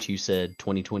echoing what you said.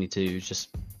 2022 has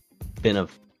just been an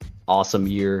awesome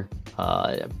year.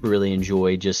 Really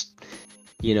enjoyed just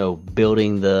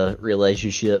building the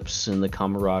relationships and the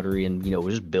camaraderie, and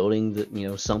just building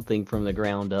the something from the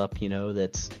ground up.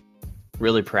 That's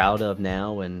really proud of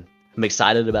now, and I'm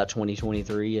excited about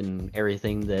 2023 and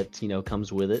everything that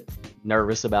comes with it.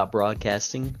 Nervous about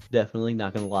broadcasting, definitely,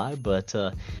 not gonna lie, but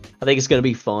I think it's gonna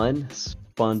be fun. It's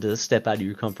fun to step out of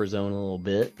your comfort zone a little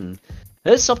bit, and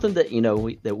it's something that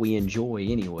that we enjoy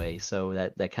anyway. So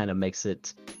that kind of makes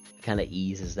it, kind of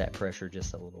eases that pressure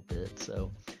just a little bit.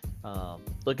 So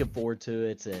looking forward to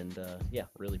it, and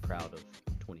really proud of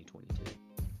 2022.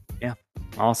 Yeah,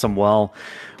 Awesome. Well,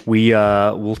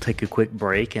 we'll take a quick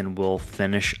break and we'll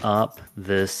finish up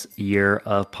this year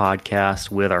of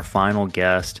podcast with our final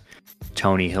guest,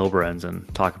 Tony Hilbrands,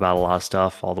 and talk about a lot of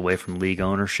stuff all the way from league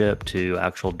ownership to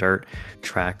actual dirt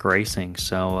track racing.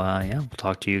 So yeah, we'll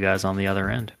talk to you guys on the other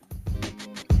end.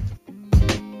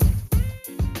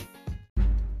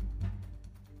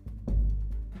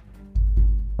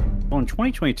 Well, in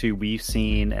 2022, we've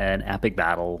seen an epic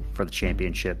battle for the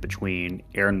championship between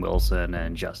Aaron Wilson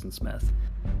and Justin Smith.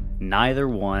 Neither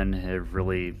one have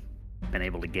really been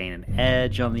able to gain an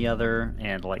edge on the other.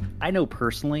 And like, I know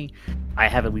personally, I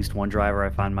have at least one driver I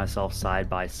find myself side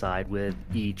by side with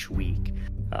each week.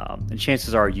 And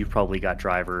chances are you've probably got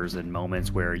drivers and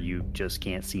moments where you just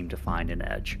can't seem to find an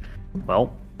edge.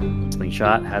 Well,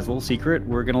 Slingshot has a little secret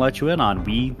we're going to let you in on.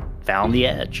 We found the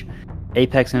edge.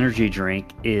 Apex Energy Drink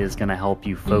is going to help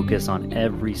you focus on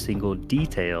every single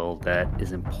detail that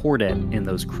is important in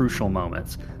those crucial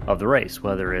moments of the race,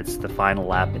 whether it's the final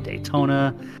lap at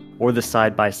Daytona or the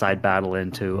side-by-side battle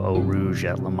into Eau Rouge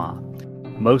at Le Mans.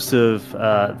 Most of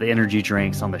the energy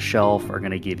drinks on the shelf are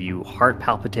going to give you heart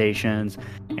palpitations,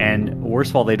 and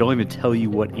worst of all, they don't even tell you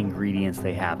what ingredients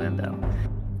they have in them.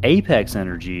 Apex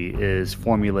Energy is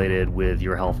formulated with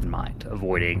your health in mind,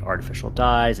 avoiding artificial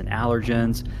dyes and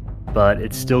allergens, but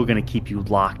it's still going to keep you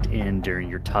locked in during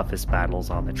your toughest battles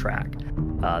on the track.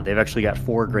 They've actually got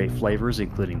 4 great flavors,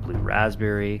 including blue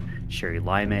raspberry, cherry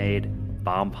limeade,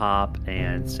 bomb pop,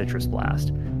 and citrus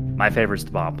blast. My favorite's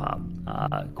the bomb pop.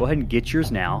 Go ahead and get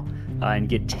yours now and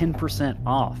get 10%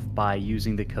 off by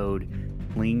using the code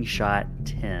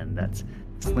Slingshot10. That's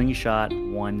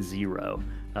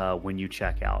Slingshot10 when you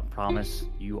check out. Promise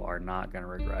you are not going to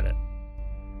regret it.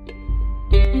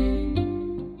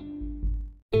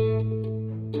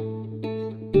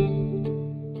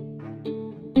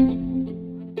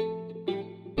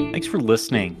 Thanks for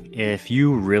listening. If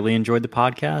you really enjoyed the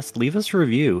podcast, leave us a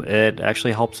review. It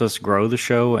actually helps us grow the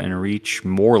show and reach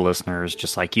more listeners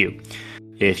just like you.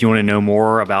 If you want to know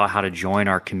more about how to join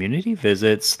our community,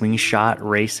 visit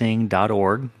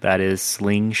slingshotracing.org. That is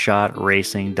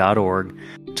slingshotracing.org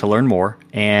to learn more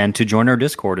and to join our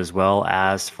Discord, as well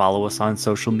as follow us on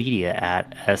social media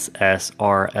at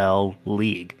SSRL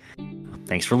League.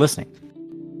 Thanks for listening.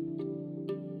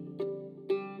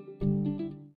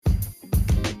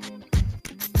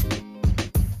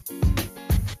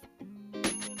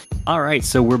 All right,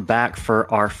 so we're back for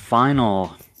our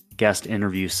final guest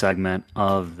interview segment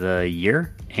of the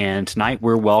year, and tonight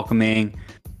we're welcoming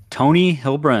Tony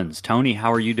Hilbrands. Tony,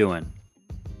 how are you doing?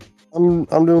 I'm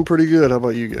doing pretty good. How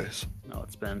about you guys? Oh,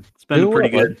 it's been a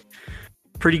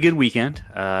pretty good weekend.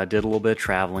 Did a little bit of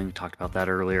traveling. We talked about that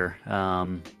earlier.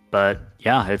 But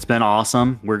yeah, it's been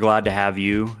awesome. We're glad to have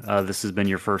you. This has been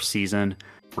your first season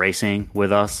racing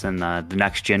with us in the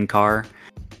next gen car.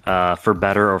 For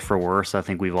better or for worse, I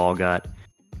think we've all got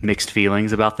mixed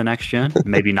feelings about the next gen.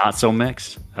 Maybe not so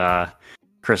mixed.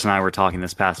 Chris and I were talking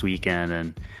this past weekend,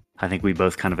 and I think we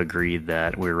both kind of agreed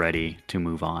that we're ready to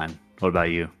move on. What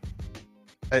about you?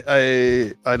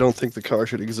 I don't think the car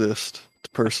should exist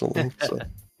personally. So.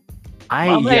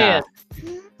 I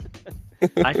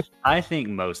think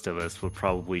most of us would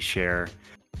probably share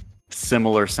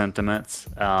similar sentiments.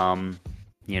 Go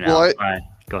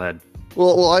ahead.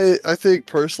 Well, I think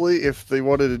personally, if they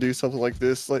wanted to do something like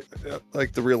this, like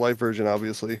the real life version,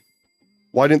 obviously,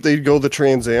 why didn't they go the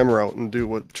Trans Am route and do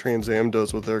what Trans Am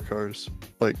does with their cars?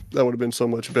 Like, that would have been so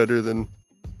much better than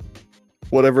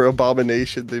whatever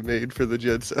abomination they made for the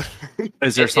Gen 7.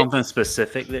 Is there something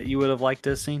specific that you would have liked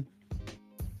to have seen?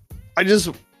 have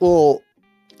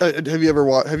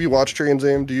you watched Trans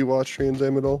Am? Do you watch Trans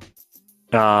Am at all?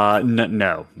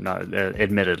 No,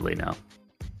 admittedly, no.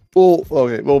 Well,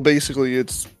 okay. Well, basically,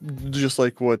 it's just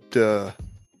like what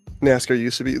NASCAR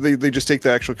used to be. They just take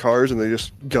the actual cars and they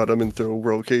just gut them and throw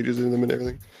roll cages in them and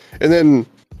everything. And then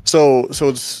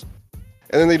and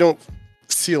then they don't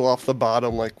seal off the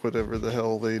bottom like whatever the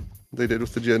hell they did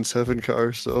with the Gen 7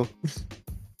 car. So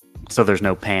there's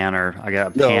no pan, or I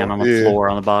got a pan on the floor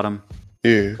on the bottom.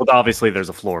 Yeah. Well, obviously there's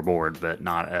a floorboard, but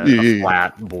not a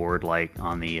flat board like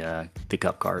on the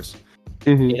Cup cars.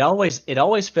 Mm-hmm. It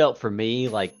always felt for me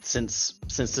like since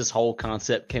this whole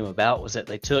concept came about was that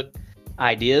they took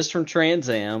ideas from Trans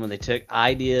Am and they took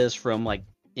ideas from like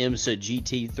IMSA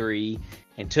GT3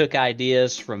 and took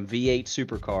ideas from V8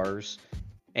 supercars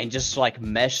and just like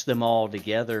meshed them all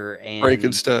together and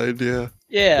Frankenstein, yeah.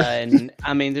 Yeah, and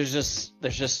I mean there's just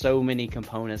so many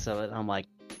components of it. I'm like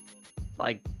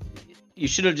you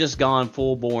should have just gone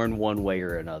full born one way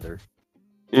or another.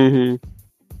 Mm-hmm.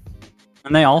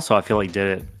 And they also, I feel like,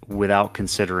 did it without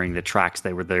considering the tracks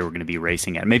they were going to be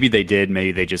racing at. Maybe they did,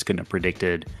 maybe they just couldn't have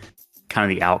predicted kind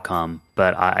of the outcome.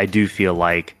 But I do feel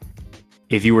like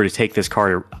if you were to take this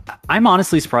car, I'm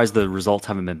honestly surprised the results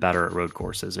haven't been better at road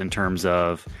courses in terms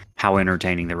of how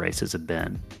entertaining the races have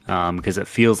been. Because it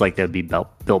feels like they'd be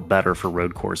built better for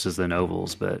road courses than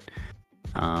ovals. But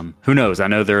who knows? I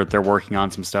know they're working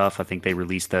on some stuff. I think they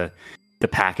released the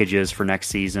packages for next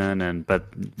season, but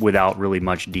without really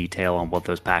much detail on what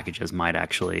those packages might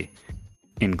actually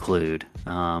include.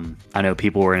 I know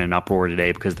people were in an uproar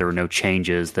today because there were no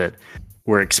changes that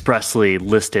were expressly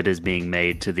listed as being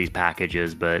made to these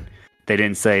packages, but they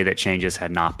didn't say that changes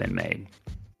had not been made.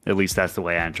 At least that's the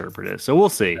way I interpret it. So we'll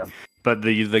see. Yeah. But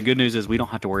the good news is we don't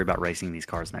have to worry about racing these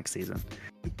cars next season.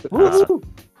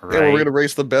 Right? Yeah, we're going to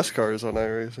race the best cars on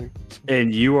iRacing.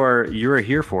 And you are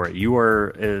here for it.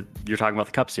 You're talking about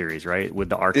the Cup Series, right? With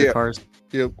the ARCA cars?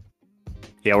 Yep.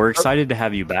 Yeah, we're excited to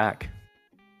have you back.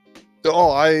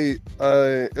 Oh,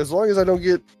 as long as I don't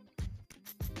get,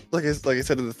 like I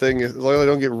said in the thing, as long as I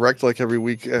don't get wrecked like every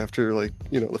week after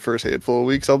the first handful of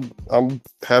weeks, I'm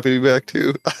happy to be back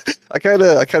too. I kind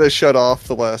of shut off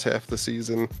the last half of the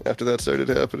season after that started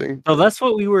happening. So that's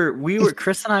what we were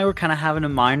Chris and I were kind of having a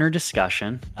minor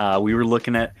discussion. We were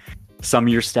looking at some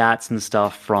of your stats and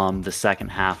stuff from the second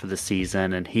half of the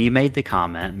season, and he made the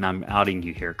comment, and I'm outing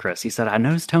you here, Chris. He said, "I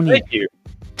noticed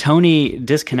Tony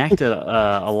disconnected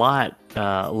a lot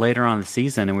later on in the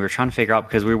season, and we were trying to figure out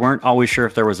because we weren't always sure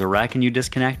if there was a wreck and you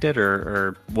disconnected,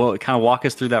 or well, kind of walk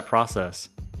us through that process."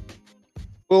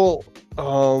 Well,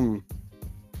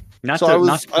 not to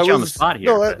put you on the spot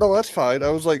here. No, that's fine. I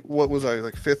was like, what was I,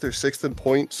 like 5th or 6th in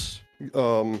points?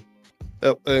 And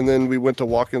then we went to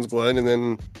Watkins Glen, and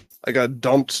then I got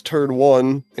dumped turn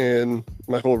 1, and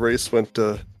my whole race went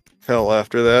to hell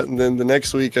after that. And then the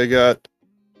next week I got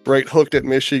right hooked at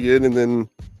Michigan, and then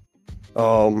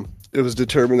it was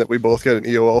determined that we both got an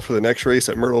EOL for the next race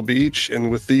at Myrtle Beach. And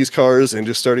with these cars and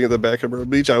just starting at the back of Myrtle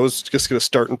Beach, I was just going to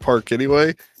start and park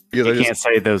anyway. You can't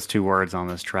say those two words on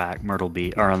this track, Myrtle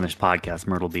Beach, or on this podcast,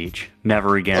 Myrtle Beach.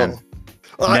 Never again.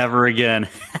 Oh. Never again.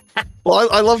 Well,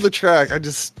 I love the track.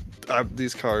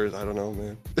 These cars, I don't know,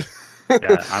 man.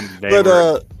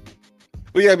 Yeah,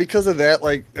 but yeah, because of that,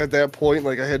 like at that point,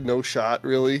 like I had no shot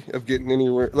really of getting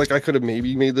anywhere. Like I could have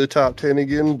maybe made the top 10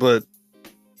 again, but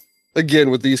again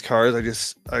with these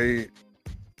cars, I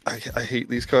hate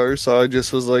these cars. So I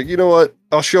just was like, you know what?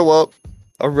 I'll show up.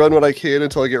 I'll run what I can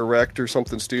until I get wrecked or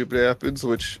something stupid happens,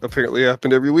 which apparently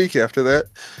happened every week after that.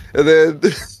 And then,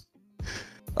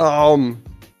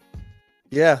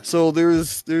 yeah. So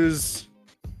there's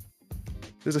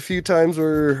a few times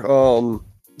where,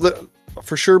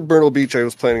 for sure, Myrtle Beach, I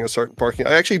was planning on starting parking.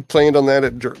 I actually planned on that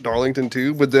at Darlington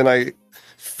too, but then I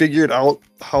figured out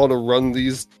how to run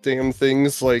these damn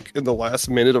things like in the last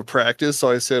minute of practice. So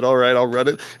I said, all right, I'll run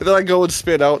it. And then I go and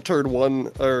spin out turn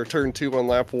 1 or turn 2 on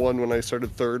lap 1 when I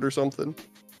started 3rd or something.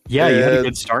 Yeah, you had a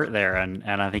good start there, and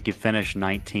I think you finished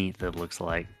 19th, it looks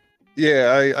like.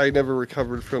 Yeah, I never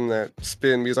recovered from that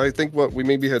spin because I think we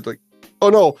maybe had like, oh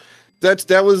no,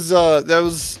 that was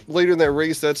later in that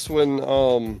race. That's when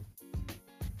I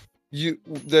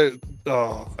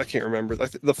can't remember.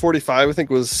 The 45 I think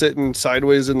was sitting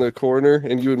sideways in the corner,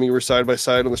 and you and me were side by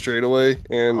side on the straightaway,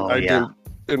 and didn't,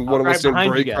 and one of us didn't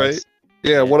brake right.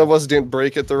 Yeah, one of us didn't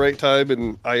brake at the right time,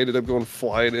 and I ended up going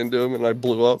flying into him, and I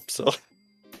blew up. So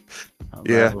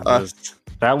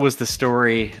that was the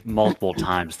story multiple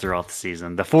times throughout the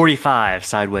season. The 45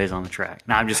 sideways on the track.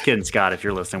 No, I'm just kidding, Scott. If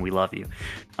you're listening, we love you.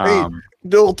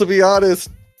 No, to be honest.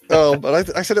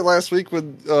 But I said it last week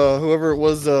when whoever it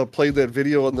was played that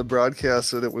video on the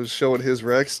broadcast and it was showing his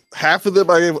wrecks. Half of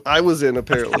them I was in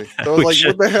apparently. I was like,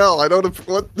 what the hell? I don't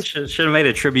what. Should have made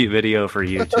a tribute video for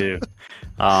you too.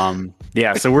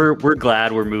 Yeah, so we're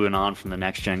glad we're moving on from the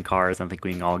next gen cars. I think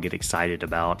we can all get excited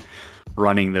about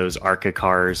running those ARCA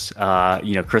cars.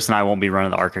 Chris and I won't be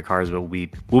running the ARCA cars, but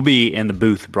we'll be in the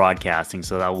booth broadcasting,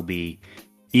 so that will be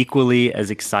equally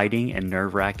as exciting and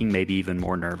nerve-wracking, maybe even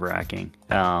more nerve-wracking.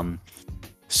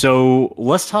 So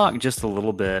let's talk just a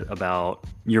little bit about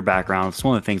your background. It's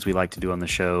one of the things we like to do on the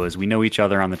show is we know each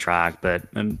other on the track, but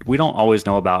we don't always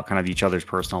know about kind of each other's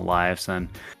personal lives. And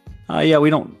we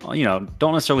don't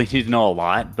necessarily need to know a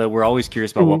lot, but we're always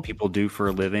curious about what people do for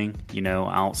a living,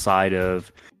 outside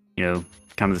of,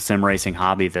 kind of the sim racing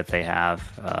hobby that they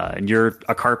have. And you're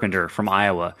a carpenter from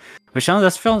Iowa, which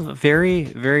that feels very,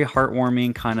 very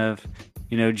heartwarming kind of,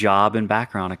 job and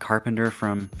background. A carpenter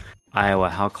from Iowa,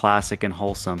 how classic and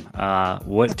wholesome.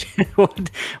 What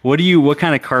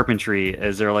kind of carpentry?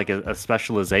 Is there like a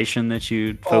specialization that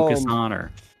you focus on,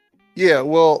 or? Yeah,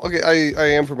 well, okay, I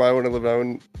am from Iowa and I live in Iowa.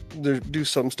 And there do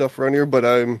some stuff around here, but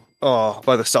I'm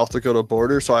by the South Dakota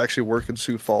border, so I actually work in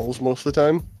Sioux Falls most of the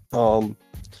time.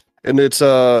 And it's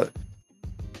I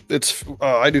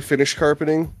do finished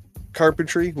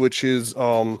carpentry, which is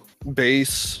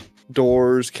base,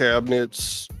 doors,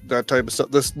 cabinets, that type of stuff.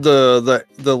 This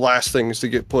the last things to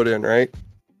get put in, right?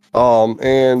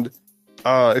 And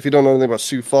if you don't know anything about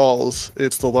Sioux Falls,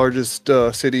 it's the largest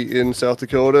city in South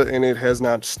Dakota, and it has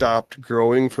not stopped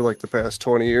growing for like the past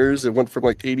 20 years. It went from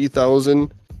like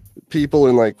 80,000 people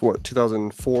in like what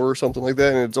 2004 or something like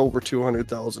that, and it's over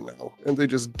 200,000 now, and they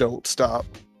just don't stop.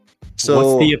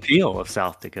 So, what's the appeal of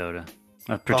South Dakota,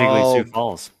 particularly Sioux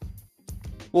Falls?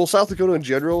 Well, South Dakota in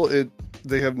general,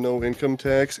 they have no income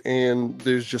tax, and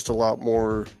there's just a lot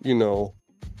more,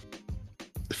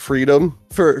 freedom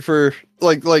for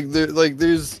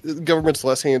there's government's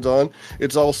less hands on.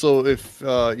 It's also, if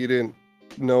you didn't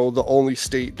know, the only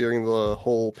state during the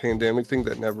whole pandemic thing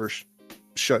that never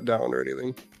shut down or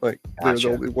anything. Like they're the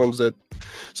only ones that.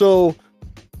 So,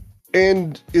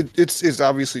 and it's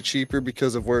obviously cheaper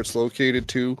because of where it's located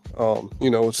too.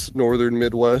 It's northern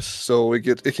Midwest, so it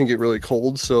can get really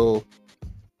cold. So.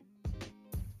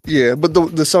 Yeah, but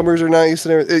the summers are nice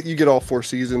and everything. You get all 4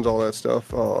 seasons, all that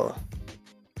stuff.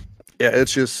 Yeah,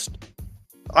 it's just,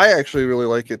 I actually really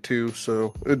like it too.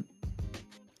 So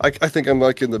I think I'm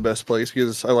like in the best place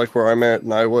because I like where I'm at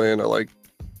in Iowa, and I like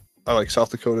South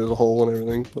Dakota as a whole and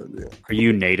everything. But yeah. Are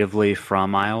you natively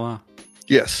from Iowa?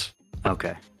 Yes.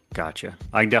 Okay, gotcha.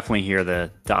 I can definitely hear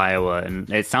the Iowa, and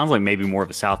it sounds like maybe more of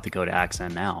a South Dakota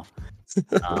accent now.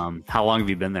 How long have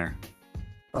you been there?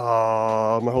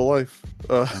 My whole life.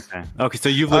 Okay. So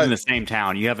you've lived in the same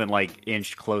town. You haven't like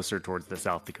inched closer towards the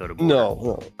South Dakota border.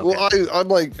 No. Okay. Well, I'm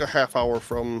like a half hour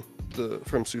from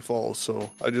Sioux Falls,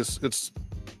 so I just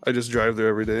drive there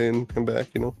every day and come back.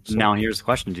 So. Now here's the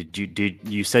question: Did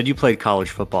you said you played college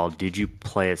football? Did you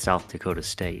play at South Dakota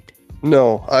State?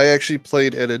 No, I actually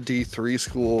played at a D3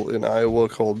 school in Iowa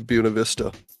called Buena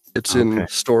Vista. It's in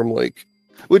Storm Lake,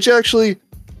 which actually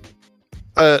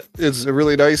is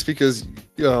really nice because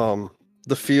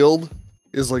the field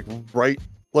is like right,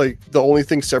 like the only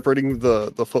thing separating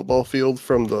the football field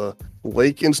from the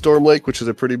lake in Storm Lake, which is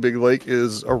a pretty big lake,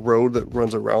 is a road that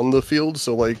runs around the field.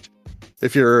 So like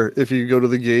if you go to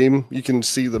the game, you can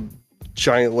see the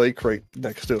giant lake right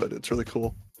next to it. It's really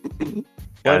cool.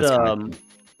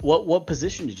 What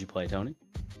position did you play, Tony?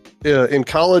 Yeah, in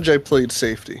college I played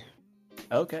safety.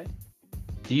 Okay.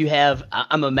 Do you have?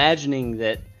 I'm imagining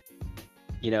that,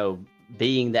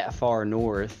 being that far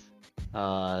north,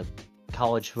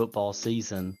 college football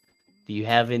season. Do you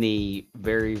have any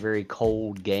very, very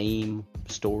cold game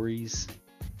stories?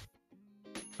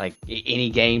 Like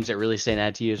any games that really stand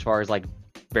out to you as far as like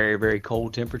very, very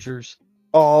cold temperatures?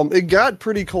 It got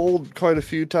pretty cold quite a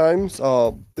few times,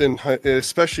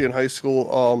 especially in high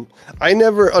school. I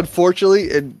never, unfortunately,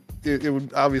 it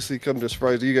would obviously come to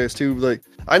surprise you guys too. Like,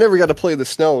 I never got to play the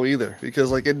snow either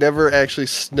because like it never actually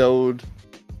snowed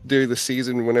during the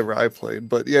season whenever I played.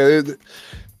 But yeah,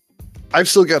 I've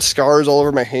still got scars all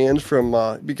over my hands from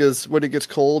because when it gets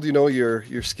cold,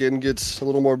 your skin gets a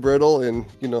little more brittle, and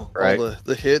right. all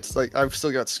the hits. Like I've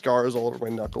still got scars all over my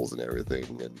knuckles and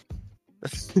everything. And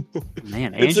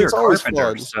man, and you're a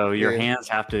carpenter, fun. so your hands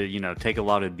have to take a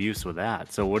lot of abuse with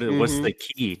that. So what's the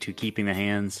key to keeping the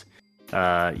hands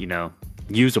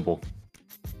usable?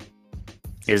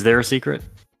 Is there a secret?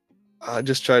 I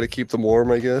just try to keep them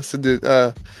warm, I guess.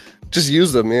 Just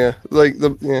use them, yeah. Like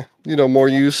more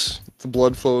use, the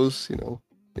blood flows.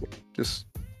 Just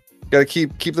gotta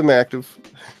keep them active.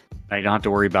 Now, you don't have to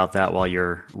worry about that while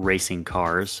you're racing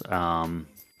cars,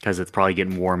 because it's probably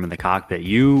getting warm in the cockpit.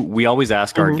 We always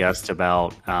ask our guests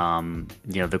about,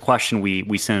 the question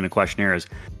we send in a questionnaire is,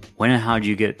 when and how did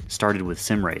you get started with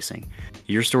sim racing?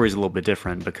 Your story is a little bit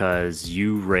different because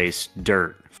you raced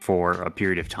dirt for a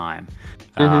period of time.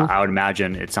 I would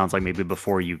imagine it sounds like maybe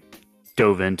before you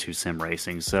dove into sim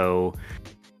racing. So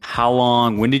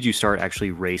when did you start actually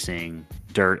racing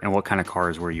dirt, and what kind of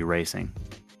cars were you racing?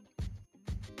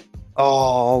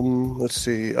 Let's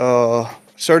see. I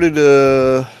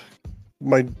started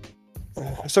my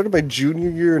junior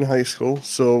year in high school,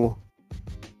 so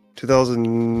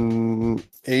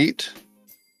 2008,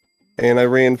 and I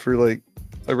raced for like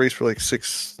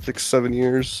 7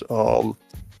 years.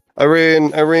 I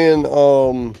ran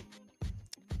the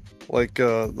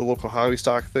local hobby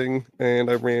stock thing,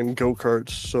 and I ran go-karts.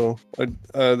 So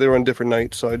they were on different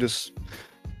nights. So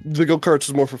the go-karts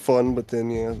was more for fun, but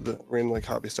then ran like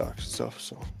hobby stocks and stuff.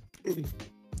 So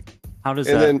how does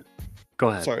Go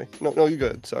ahead. Sorry. No, you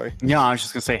good. Sorry. Yeah, I was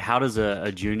just gonna say, how does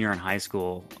a junior in high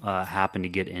school happen to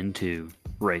get into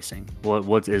racing?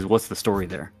 What's the story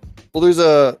there?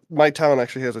 Well, my town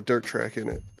actually has a dirt track in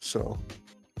it, so,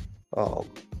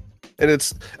 and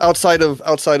it's outside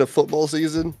of football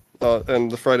season,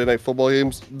 and the Friday night football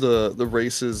games. The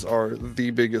races are the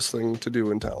biggest thing to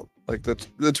do in town. Like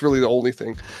that's really the only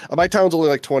thing. My town's only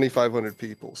like 2,500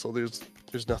 people, so there's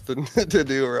nothing to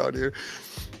do around here.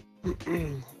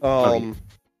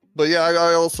 But yeah,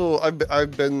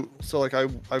 I've been so like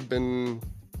I've been.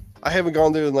 I haven't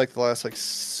gone there in like the last like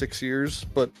 6 years,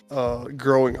 but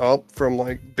growing up from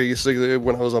like basically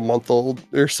when I was a month old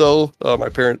or so,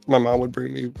 my mom would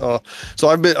bring me. So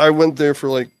I went there for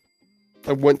like,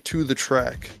 I went to the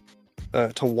track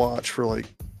to watch for like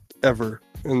ever,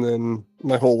 and then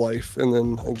my whole life, and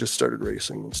then I just started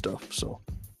racing and stuff. So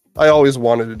I always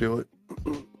wanted to do it.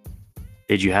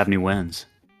 Did you have any wins?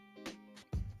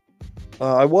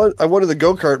 I wanted the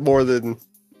go-kart more than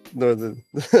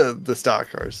the stock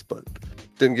cars, but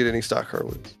didn't get any stock car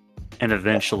wins. And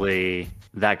eventually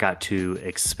that got too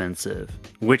expensive,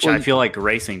 which I feel like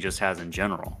racing just has in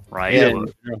general, right?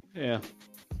 Yeah.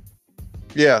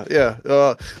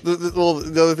 The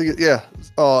other thing,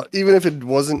 even if it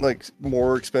wasn't like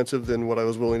more expensive than what I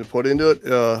was willing to put into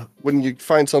it, when you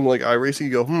find something like iRacing,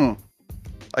 you go,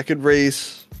 I could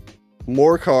race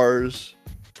more cars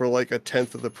for like a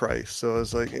tenth of the price. So I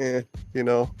was like, you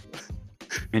know.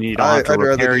 And you don't have to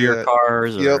repair your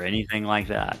cars or anything like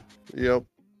that. Yep.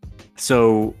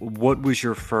 So what was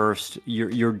your first,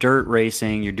 your dirt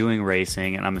racing, you're doing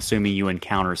racing, and I'm assuming you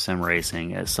encounter sim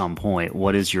racing at some point.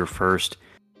 What is your first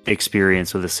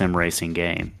experience with a sim racing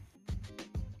game?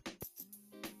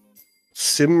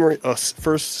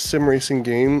 First sim racing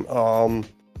game.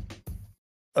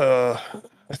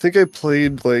 I think I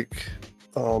played like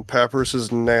Papyrus's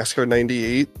NASCAR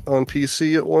 98 on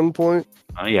PC at one point.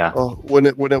 Yeah. When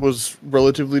it was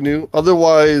relatively new.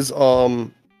 Otherwise,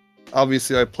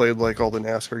 obviously I played like all the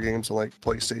NASCAR games on like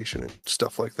PlayStation and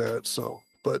stuff like that. So,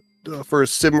 but for a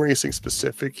sim racing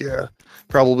specific,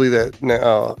 probably that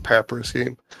Papyrus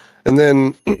game, and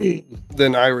then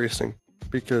iRacing,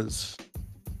 because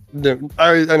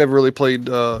I never really played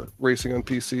racing on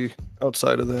PC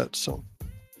outside of that. So.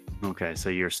 Okay, so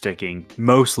you're sticking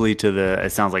mostly to it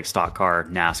sounds like stock car,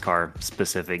 NASCAR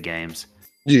specific games.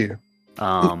 Yeah.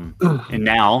 And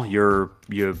now you're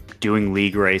doing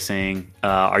league racing.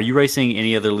 Are you racing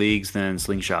any other leagues than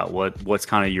Slingshot? What's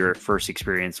kind of your first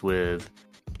experience with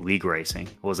league racing?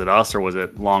 Was it us or was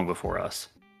it long before us?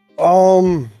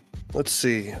 Let's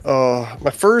see.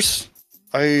 My first,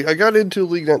 I got into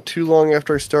league not too long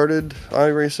after I started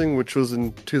iRacing, which was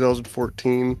in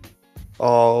 2014.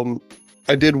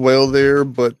 I did well there,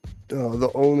 but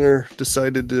the owner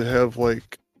decided to have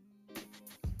like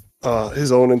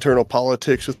his own internal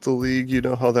politics with the league. You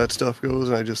know how that stuff goes,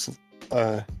 and I just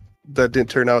that didn't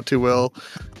turn out too well.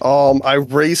 I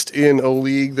raced in a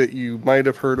league that you might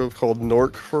have heard of called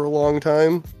Nork for a long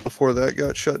time before that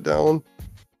got shut down.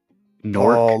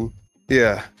 Nork?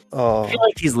 Yeah. I feel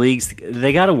like these leagues,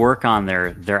 they got to work on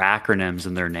their acronyms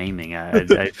and their naming.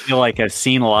 I feel like I've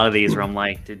seen a lot of these where I'm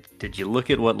like, did you look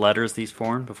at what letters these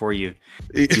formed before you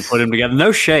put them together?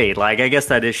 No shade. Like, I guess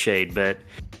that is shade, but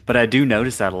I do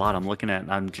notice that a lot.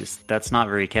 That's not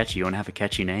very catchy. You want to have a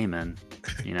catchy name, and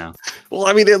you know. Well,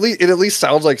 I mean, it at least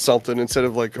sounds like something instead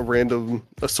of like a random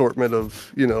assortment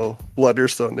of,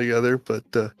 letters thrown together. But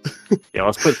yeah,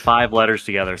 let's put 5 letters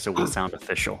together so we'll sound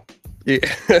official.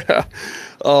 Yeah.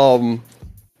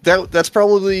 That's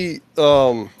probably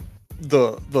the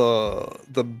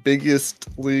biggest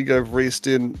league I've raced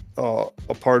in,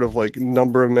 a part of like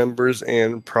number of members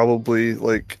and probably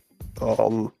like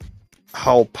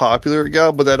how popular it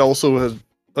got. But that also has,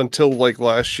 until like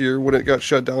last year when it got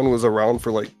shut down, was around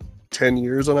for like 10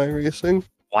 years on iRacing.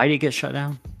 Why did it get shut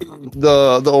down?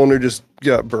 The owner just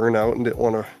got burned out and didn't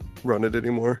want to run it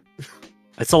anymore.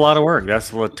 It's a lot of work.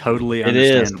 That's totally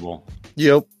understandable.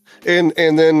 Yep. And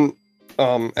then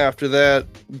after that,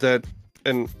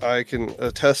 and I can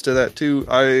attest to that too,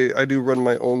 I do run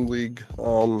my own league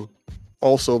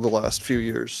also the last few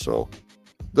years. So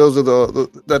those are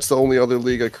that's the only other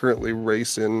league I currently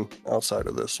race in outside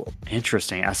of this one.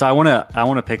 Interesting. So I want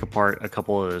to pick apart a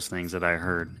couple of those things that I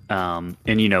heard. And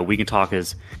we can talk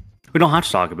we don't have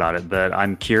to talk about it, but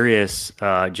I'm curious,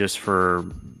 just for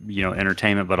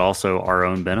entertainment, but also our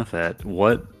own benefit.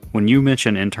 When you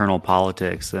mention internal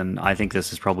politics, and I think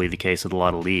this is probably the case with a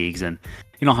lot of leagues, and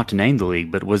you don't have to name the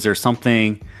league, but was there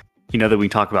something, that we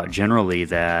talk about generally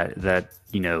that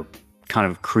kind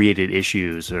of created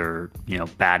issues or,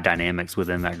 bad dynamics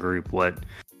within that group? What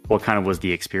kind of was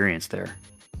the experience there?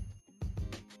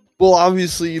 Well,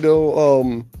 obviously,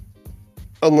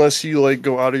 unless you like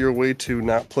go out of your way to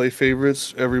not play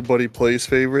favorites, everybody plays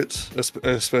favorites,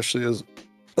 especially as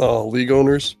league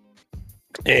owners.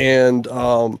 And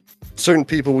certain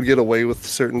people would get away with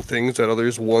certain things that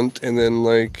others won't, and then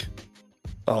like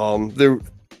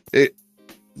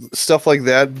stuff like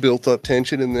that built up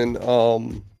tension, and then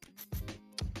the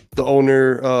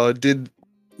owner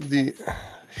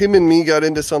him and me got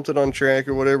into something on track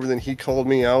or whatever. Then he called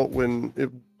me out when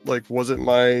it like wasn't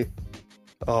my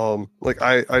like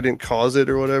I didn't cause it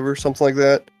or whatever, something like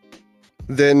that.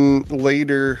 Then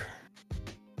later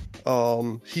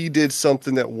he did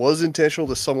something that was intentional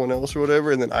to someone else or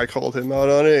whatever, and then I called him out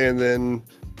on it, and then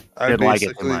I didn't like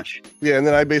it too much. Yeah, and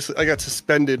then I got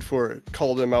suspended for it,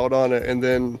 called him out on it, and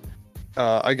then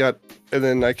I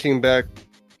came back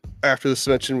after the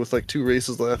suspension with like 2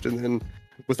 races left, and then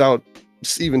without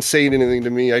even saying anything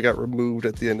to me, I got removed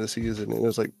at the end of the season, and it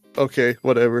was like, okay,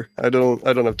 whatever. I don't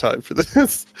have time for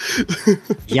this.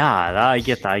 Yeah, I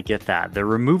get that. The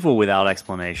removal without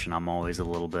explanation, I'm always a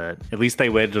little bit. At least they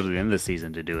waited till the end of the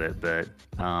season to do it, but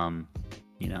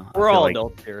we're all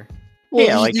adults here. Well,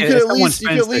 yeah, like if someone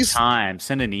spends the time,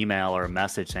 send an email or a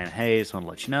message saying, "Hey, just want to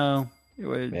let you know,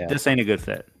 this ain't a good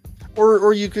fit."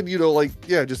 Or you could,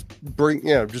 just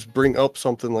bring up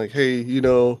something like, "Hey,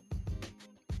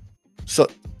 so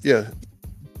yeah,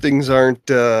 things aren't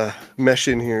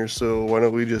meshing here, so why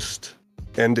don't we just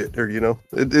end it?" Or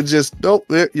it just nope,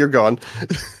 you're gone.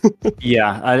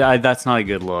 Yeah, I that's not a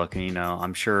good look. And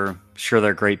I'm sure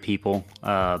they're great people,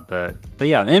 but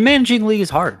yeah, and managing the league is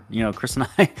hard. Chris and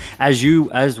I,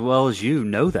 as well as you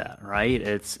know that, right?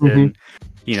 It's and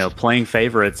playing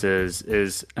favorites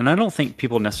is, and I don't think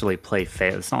people necessarily play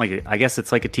favorites. It's not like I guess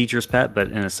it's like a teacher's pet,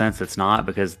 but in a sense, it's not,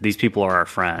 because these people are our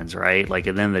friends, right? Like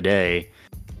at the end of the day,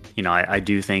 I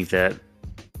do think that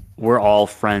we're all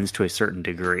friends to a certain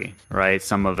degree, right?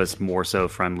 Some of us more so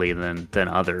friendly than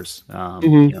others,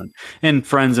 and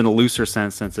friends in a looser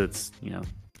sense, since it's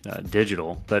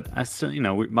digital. But I still,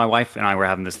 my wife and I were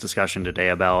having this discussion today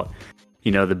about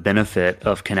the benefit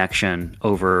of connection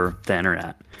over the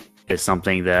internet is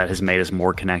something that has made us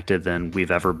more connected than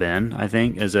we've ever been, I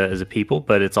think, as a people.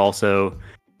 But it's also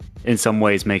in some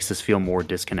ways makes us feel more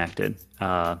disconnected.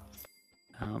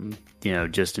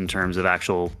 Just in terms of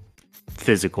actual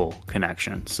physical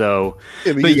connection. So,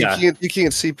 you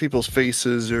can't see people's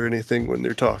faces or anything when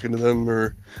they're talking to them,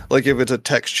 or like if it's a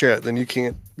text chat, then you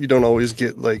don't always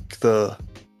get like the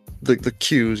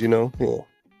cues, Yeah.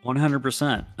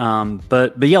 100%.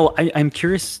 But yeah, I'm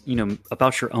curious,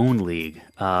 about your own league.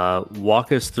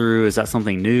 Walk us through. Is that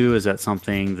something new? Is that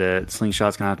something that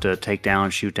Slingshot's gonna have to take down,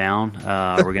 shoot down?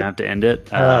 We're gonna have to end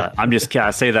it.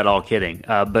 I say that all kidding.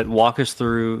 But walk us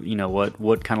through.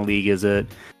 What kind of league is it?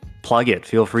 Plug it.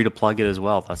 Feel free to plug it as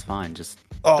well. That's fine. Just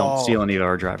don't steal any of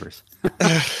our drivers.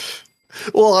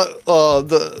 Well,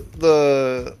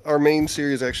 our main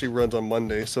series actually runs on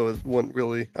Monday, so it wouldn't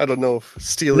really. I don't know if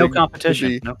stealing. No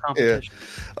competition. Yeah.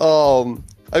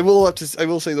 I will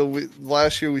say though,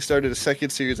 last year we started a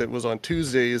second series that was on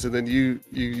Tuesdays, and then you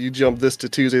jumped this to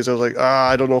Tuesdays. I was like,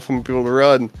 I don't know if I'm gonna be able to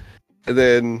run, and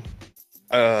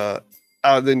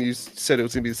then you said it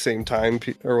was gonna be the same time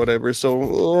or whatever.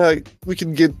 So we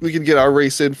can get our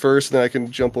race in first, and then I can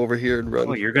jump over here and run.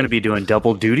 Oh, you're gonna be doing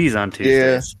double duties on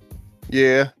Tuesdays.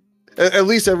 Yeah. At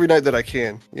least every night that I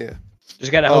can. Yeah.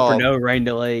 Just gotta hope for no rain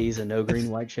delays and no green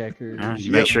white checkers.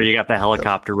 Make sure you got the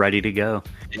helicopter ready to go.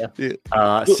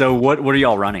 Yeah. So what are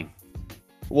y'all running?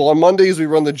 Well, on Mondays we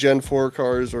run the Gen 4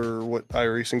 cars, or what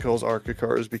iRacing calls ARCA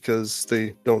cars, because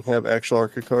they don't have actual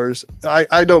ARCA cars.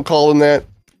 I don't call them that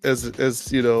as a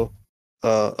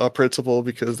principle,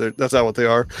 because that's not what they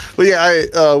are. But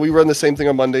yeah, we run the same thing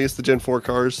on Mondays, the Gen 4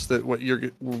 cars that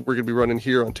we're gonna be running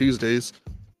here on Tuesdays.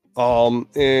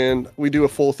 And we do a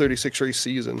full 36 race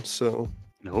season. So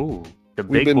the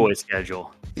big boy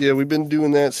schedule. Yeah, we've been doing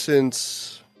that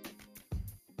since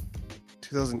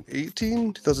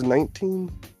 2018,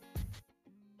 2019.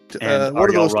 And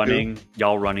are y'all running?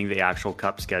 Y'all running the actual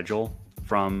Cup schedule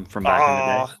from back in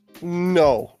the day?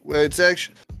 No, it's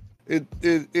actually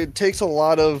it takes a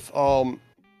lot of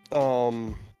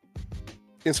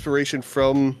inspiration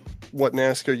from what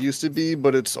NASCAR used to be,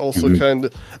 but it's also kind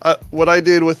of what I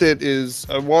did with it is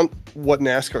I want what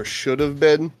NASCAR should have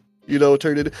been,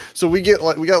 turned it. So we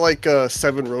got like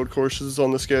 7 road courses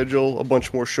on the schedule, a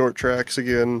bunch more short tracks.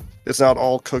 Again, it's not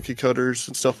all cookie cutters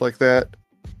and stuff like that.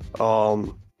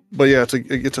 But yeah,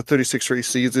 it's a 36 race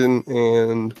season,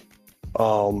 and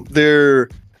they're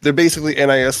basically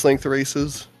NIS length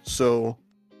races. So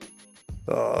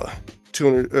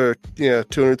 200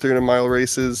 300 mile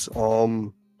races.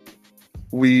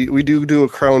 we do a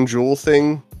crown jewel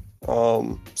thing.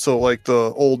 So like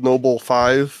the old Noble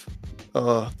 5,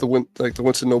 the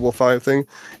Winston Noble 5 thing,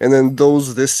 and then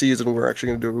those this season we're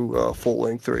actually going to do full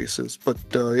length races. But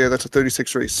yeah, that's a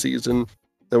 36 race season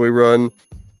that we run.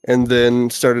 And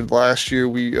then started last year,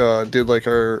 we did like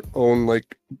our own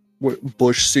like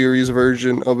Bush series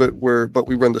version of it, but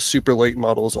we run the super late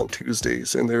models on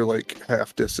Tuesdays, and they're like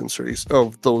half distance race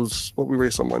of those what we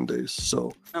race on Mondays.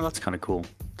 So that's kind of cool.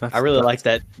 I really like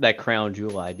that crown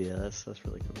jewel idea. That's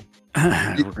really cool.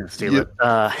 We're gonna steal it.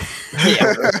 Yeah.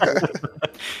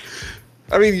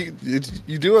 I mean,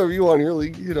 you do whatever you want in your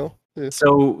league, you know. Yeah.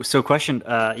 So question,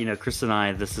 Chris and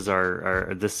I, this is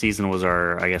our this season was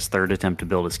our, I guess, third attempt to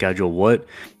build a schedule.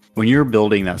 When you're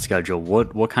building that schedule,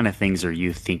 what kind of things are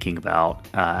you thinking about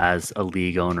as a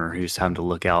league owner who's having to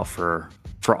look out for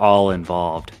all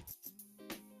involved?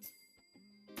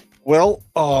 Well,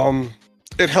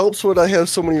 it helps when I have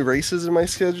so many races in my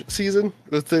season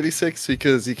with 36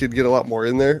 because you could get a lot more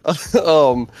in there.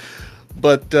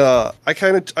 But I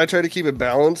try to keep it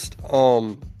balanced.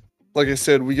 Like I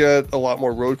said, we got a lot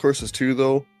more road courses too,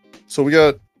 though. So we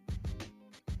got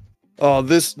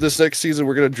this next season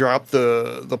we're gonna drop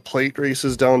the plate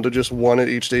races down to just one at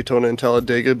each Daytona and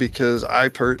Talladega because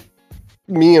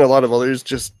me and a lot of others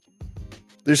just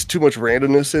there's too much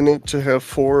randomness in it to have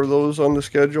 4 of those on the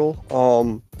schedule.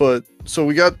 But so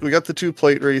we got the 2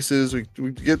 plate races.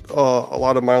 We get a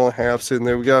lot of mile and a halves in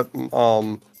there. We got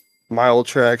mile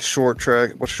tracks, short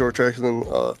tracks, and then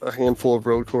a handful of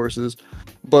road courses.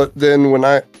 But then when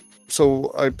I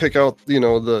pick out,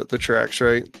 the tracks,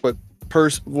 right? But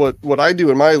what I do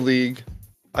in my league,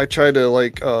 I try to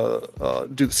like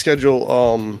do the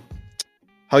schedule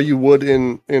how you would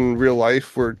in real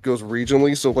life where it goes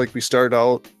regionally. So like we start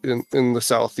out in the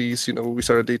southeast, we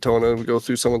start at Daytona, we go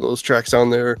through some of those tracks down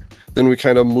there, then we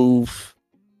kind of move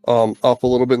up a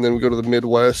little bit, and then we go to the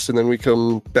Midwest, and then we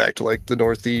come back to like the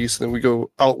Northeast, and then we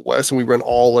go out west and we run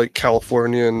all like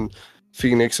California and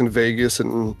Phoenix and Vegas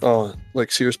and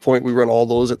like Sears Point. We run all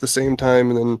those at the same time,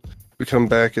 and then we come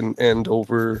back and end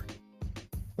over.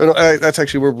 That's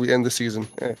actually where we end the season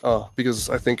because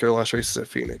I think our last race is at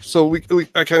Phoenix. So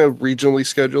I kind of regionally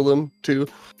schedule them too.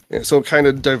 And so it kind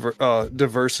of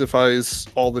diversifies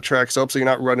all the tracks up. So you're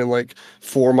not running like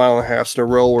 4 mile and a half in a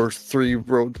row or 3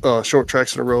 road short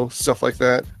tracks in a row, stuff like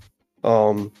that.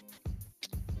 And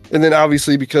then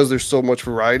obviously because there's so much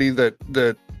variety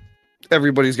that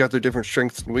everybody's got their different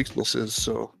strengths and weaknesses.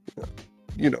 So,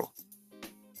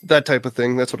 that type of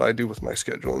thing. That's what I do with my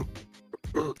scheduling.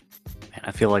 Man,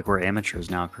 I feel like we're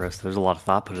amateurs now, Chris. There's a lot of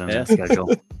thought put into the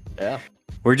schedule. Yeah.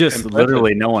 We're just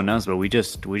literally, no one knows, but we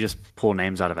just pull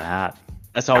names out of a hat.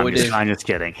 That's all we do. I'm just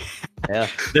kidding. Yeah.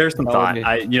 There's some thought.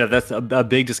 That's a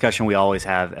big discussion we always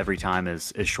have every time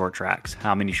is short tracks.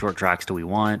 How many short tracks do we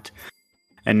want?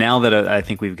 And now that I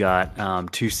think we've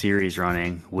got 2 series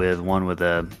running with one with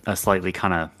a slightly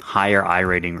kind of higher I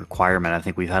rating requirement, I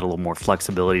think we've had a little more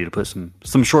flexibility to put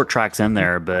some short tracks in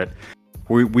there, but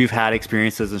we've had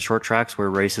experiences in short tracks where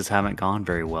races haven't gone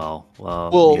very well.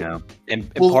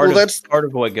 And part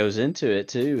of what goes into it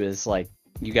too is like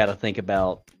you got to think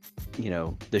about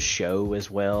the show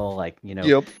as well. Like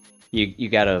Yep. you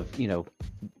got to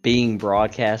being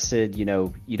broadcasted. You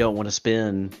don't want to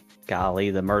spend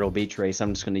the Myrtle Beach race.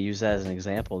 I'm just going to use that as an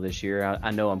example this year. I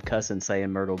know I'm cussing saying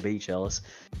Myrtle Beach, Ellis.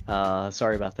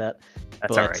 Sorry about that.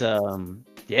 That's all right.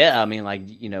 Yeah, I mean, like,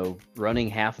 running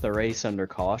half the race under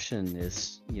caution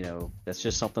is, that's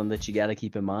just something that you got to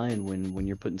keep in mind when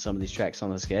you're putting some of these tracks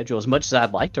on the schedule, as much as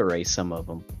I'd like to race some of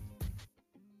them.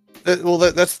 That's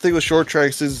the thing with short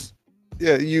tracks is,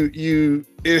 yeah,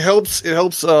 it helps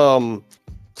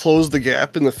close the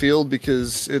gap in the field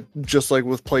because it, just like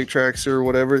with plate tracks or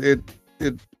whatever,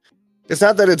 it's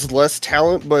not that it's less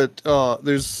talent, but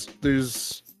there's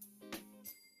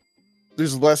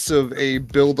less of a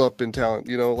build-up in talent,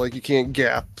 like you can't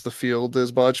gap the field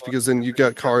as much because then you've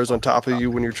got cars on top of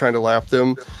you when you're trying to lap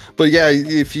them. But yeah,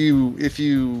 if you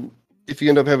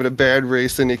end up having a bad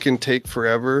race, then it can take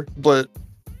forever. But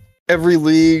every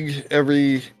league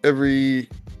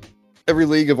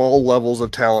of all levels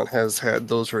of talent has had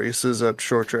those races at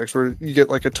short tracks where you get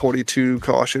like a 22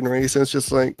 caution race, and it's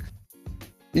just like,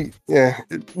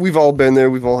 we've all been there.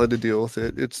 We've all had to deal with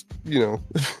it. It's,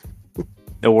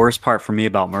 The worst part for me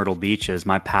about Myrtle Beach is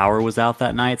my power was out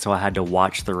that night, so I had to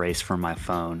watch the race from my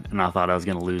phone, and I thought I was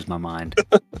going to lose my mind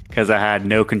because I had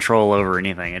no control over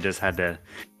anything. I just had to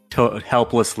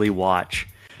helplessly watch.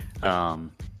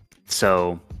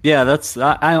 So yeah,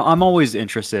 I'm always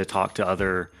interested to talk to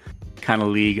other kind of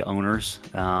league owners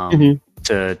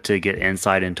to get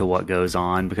insight into what goes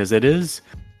on, because it is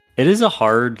it is a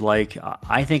hard, like,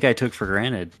 I think I took for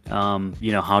granted,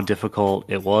 how difficult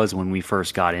it was when we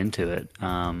first got into it.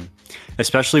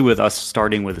 Especially with us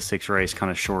starting with a 6 race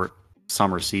kind of short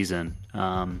summer season.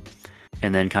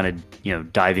 And then kind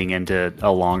of, diving into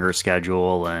a longer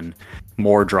schedule and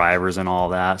more drivers and all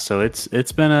that. So it's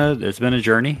been a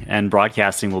journey, and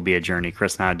broadcasting will be a journey.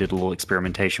 Chris and I did a little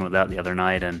experimentation with that the other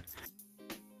night, and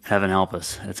heaven help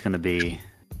us, it's going to be,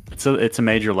 it's a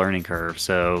major learning curve.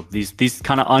 So these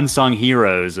kind of unsung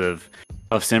heroes of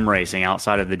sim racing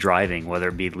outside of the driving, whether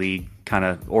it be league kind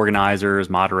of organizers,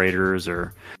 moderators,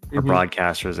 or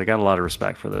broadcasters, I got a lot of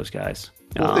respect for those guys.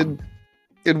 Well,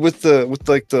 and with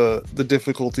the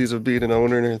difficulties of being an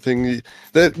owner and everything,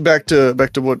 that back to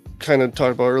what kind of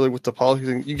talked about earlier with the politics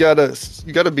thing, you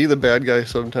gotta be the bad guy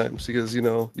sometimes, because you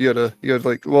gotta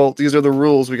like, well, these are the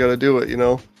rules, we gotta do it,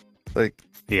 like,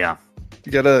 yeah,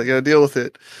 you gotta deal with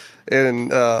it,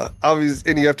 and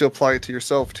obviously, and you have to apply it to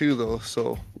yourself too, though.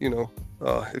 So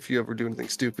if you ever do anything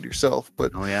stupid yourself,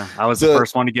 but oh yeah, I was the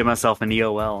first one to give myself an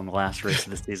EOL in the last race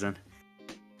of the season.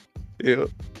 Yeah.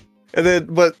 And then,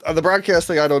 but on the broadcast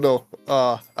thing, I don't know.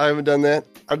 I haven't done that.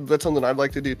 That's something I'd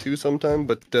like to do too sometime.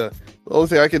 But the only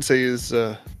thing I could say is,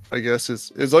 I guess,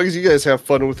 is as long as you guys have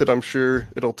fun with it, I'm sure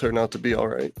it'll turn out to be all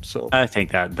right. So I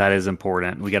think that is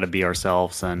important. We got to be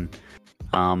ourselves, and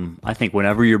I think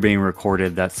whenever you're being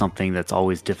recorded, that's something that's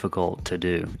always difficult to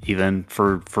do. Even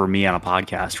for me on a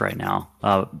podcast right now,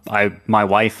 my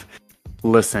wife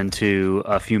listened to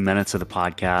a few minutes of the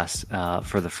podcast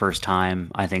for the first time,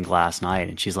 I think last night,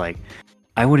 and she's like,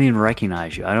 I wouldn't even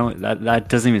recognize you. That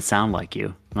doesn't even sound like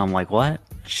you. And I'm like, what?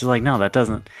 She's like, no, that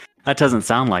doesn't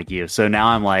sound like you. So now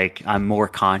I'm more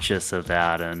conscious of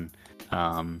that. And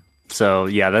so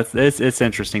yeah, it's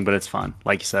interesting, but it's fun.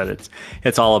 Like you said,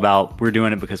 it's all about, we're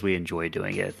doing it because we enjoy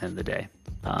doing it at the end of the day.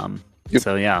 Yep.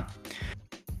 So yeah.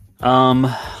 I'm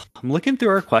looking through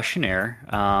our questionnaire.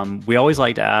 We always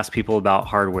like to ask people about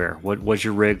hardware. What does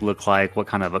your rig look like? What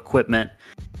kind of equipment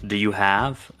do you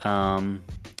have?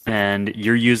 And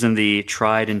you're using the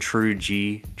tried and true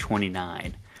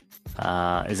G29.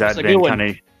 Is that been kind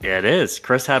of... Yeah, it is.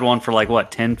 Chris had one for like,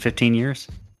 what, 10, 15 years?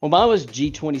 Well, mine was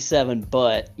G27,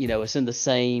 but, it's in the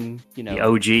same, The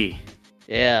OG.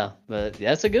 Yeah, but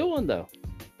that's a good one, though.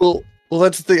 Well,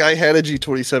 that's the thing. I had a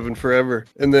G27 forever.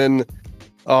 And then...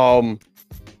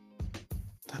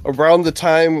 around the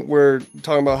time we're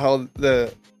talking about how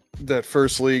that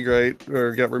first league, right,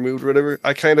 or got removed or whatever,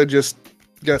 I kind of just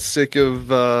got sick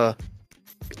of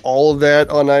all of that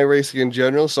on iRacing in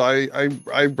general. So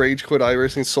I rage quit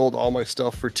iRacing, sold all my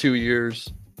stuff for 2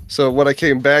 years. So when I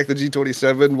came back, the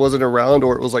G27 wasn't around,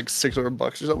 or it was like $600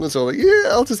 or something. So like, yeah,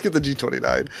 I'll just get the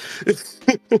G29.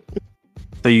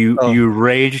 So you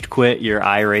raged quit your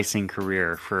iRacing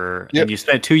career and you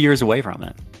spent 2 years away from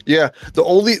it. Yeah,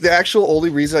 the actual only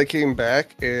reason I came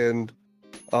back, and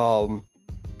I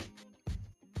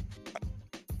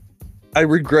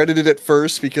regretted it at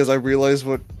first because I realized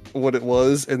what it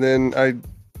was, and then I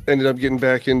ended up getting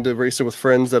back into racing with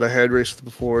friends that I had raced with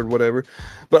before and whatever.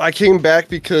 But I came back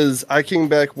because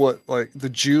the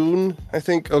June, I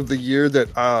think, of the year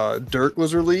that Dirt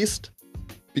was released.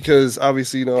 Because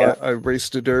obviously, I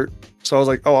raced a dirt. So I was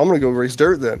like, oh, I'm going to go race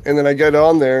dirt then. And then I got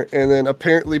on there. And then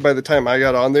apparently by the time I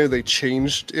got on there, they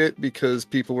changed it because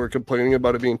people were complaining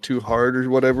about it being too hard or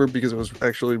whatever, because it was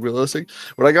actually realistic.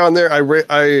 When I got on there, when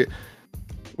I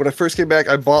first came back,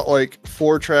 I bought like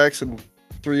 4 tracks and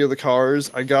 3 of the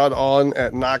cars. I got on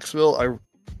at Knoxville.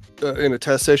 In a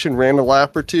test session, ran a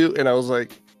lap or 2. And I was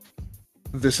like,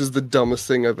 this is the dumbest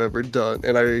thing I've ever done.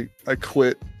 And I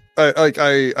quit. I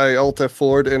alt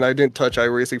F4'd and I didn't touch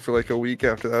iRacing for like a week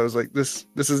after that. I was like, this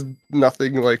is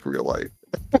nothing like real life.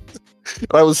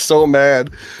 I was so mad.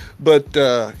 But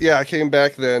I came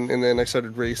back then, and then I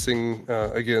started racing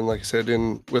again, like I said,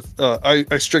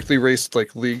 I strictly raced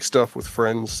like league stuff with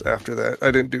friends after that.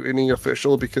 I didn't do any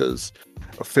official because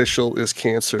official is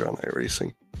cancer on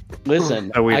iRacing.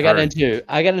 Listen, I got into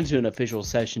an official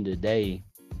session today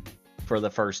for the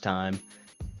first time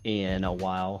in a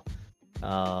while.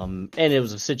 And it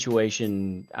was a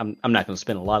situation, I'm not going to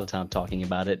spend a lot of time talking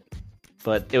about it,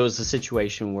 but it was a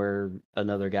situation where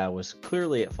another guy was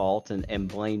clearly at fault and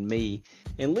blamed me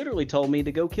and literally told me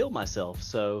to go kill myself.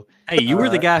 So, hey, you were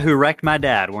the guy who wrecked my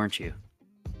dad, weren't you?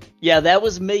 Yeah, that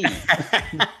was me.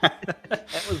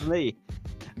 That was me.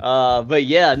 But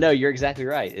yeah, no, you're exactly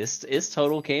right. It's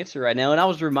total cancer right now. And I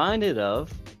was reminded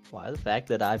of the fact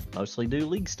that I mostly do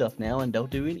league stuff now and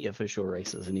don't do any official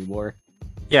races anymore.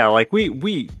 Yeah, like we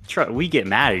get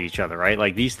mad at each other, right?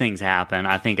 Like these things happen.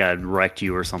 I think I wrecked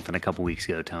you or something a couple weeks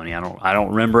ago, Tony. I don't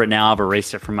remember it now. I've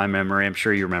erased it from my memory. I'm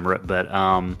sure you remember it, but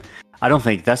I don't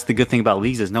think that's the good thing about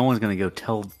leagues is no one's going to go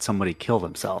tell somebody kill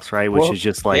themselves, right? Which Well, is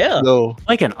just like Yeah. No.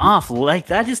 like an awful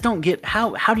like I just don't get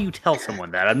how do you tell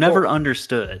someone that? I've never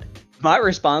understood. My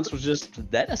response was just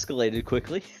that escalated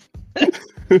quickly. I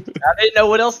didn't know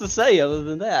what else to say other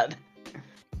than that.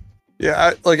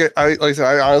 Yeah, I said,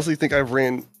 I honestly think I've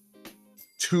ran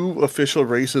 2 official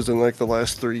races in like the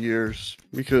last 3 years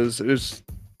because it's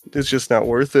just not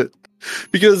worth it.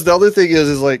 Because the other thing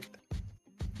is like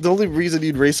the only reason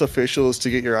you'd race official is to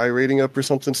get your I rating up or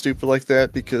something stupid like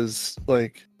that. Because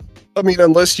like, I mean,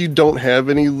 unless you don't have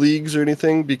any leagues or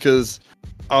anything, because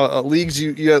leagues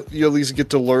you at least get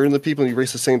to learn the people and you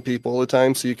race the same people all the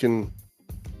time, so you can,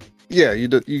 yeah, you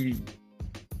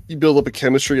build up a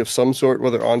chemistry of some sort,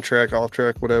 whether on track, off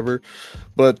track, whatever.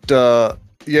 But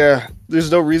yeah,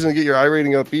 there's no reason to get your I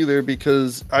rating up either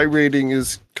because I rating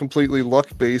is completely luck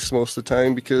based most of the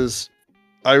time because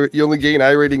you only gain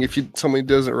I rating if somebody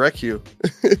doesn't wreck you,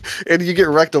 and you get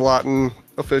wrecked a lot in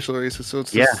official races, so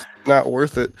it's just not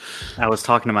worth it. I was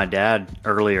talking to my dad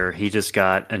earlier. He just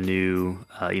got a new,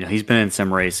 he's been in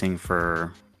sim racing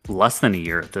for less than a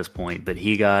year at this point, but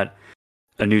he got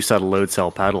a new set of load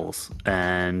cell pedals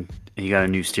and he got a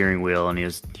new steering wheel. And he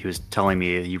was telling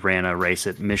me he ran a race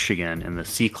at Michigan in the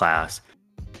C class,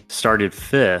 started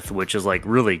 5th, which is like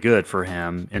really good for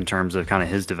him in terms of kind of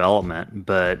his development,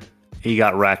 but he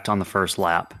got wrecked on the first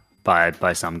lap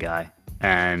by some guy.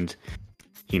 And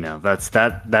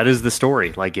that is the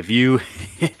story. Like if you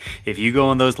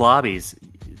go in those lobbies,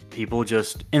 people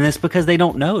just, and it's because they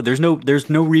don't know. There's no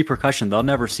repercussion. They'll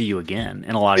never see you again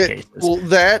in a lot of cases. Well,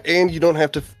 that, and you don't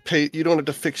have to pay. You don't have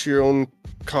to fix your own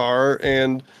car.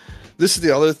 And this is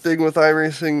the other thing with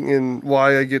iRacing and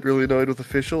why I get really annoyed with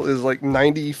official is like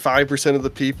 95% of the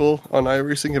people on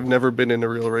iRacing have never been in a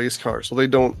real race car, so they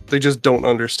just don't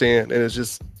understand, and it's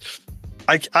just.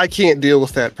 I can't deal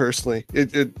with that personally.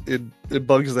 It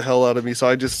bugs the hell out of me. So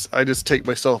I just take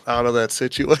myself out of that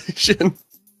situation.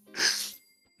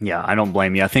 Yeah, I don't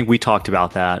blame you. I think we talked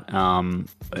about that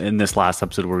in this last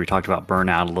episode where we talked about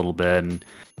burnout a little bit. And,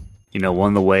 one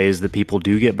of the ways that people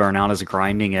do get burnout is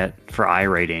grinding it for I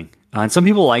rating. And some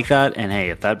people like that. And hey,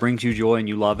 if that brings you joy and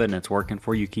you love it and it's working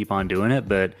for you, keep on doing it.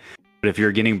 But if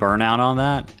you're getting burnout on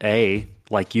that,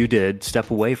 like you did, step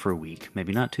away for a week.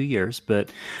 Maybe not 2 years, but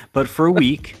for a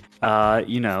week,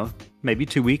 maybe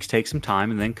 2 weeks, take some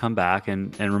time and then come back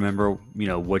and remember,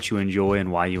 what you enjoy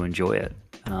and why you enjoy it.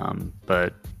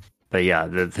 But yeah,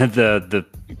 the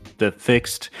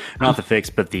fixed, not the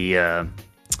fixed, but the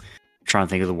trying to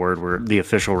think of the word where the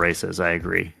official races, I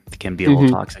agree, can be a little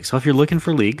toxic. So if you're looking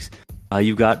for leagues,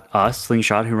 you've got us,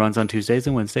 Slingshot, who runs on Tuesdays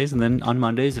and Wednesdays, and then on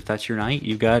Mondays, if that's your night,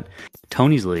 you've got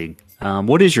Tony's league.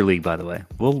 What is your league, by the way?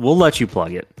 We'll let you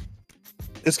plug it.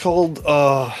 It's called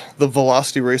the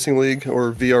Velocity Racing League,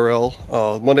 or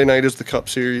VRL. Monday night is the Cup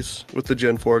Series with the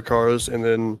Gen 4 cars, and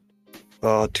then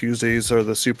Tuesdays are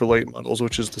the Super Late Models,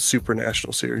 which is the Super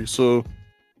National Series. So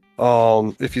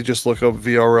if you just look up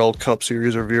VRL Cup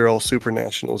Series or VRL Super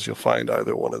Nationals, you'll find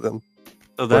either one of them.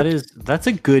 So that's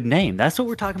a good name. That's what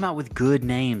we're talking about with good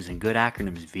names and good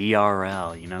acronyms.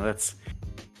 VRL, that's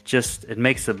just, it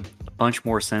makes a bunch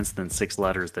more sense than 6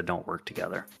 letters that don't work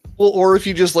together. Well, or if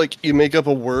you just you make up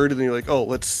a word and then you're like, oh,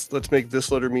 let's make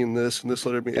this letter mean this and this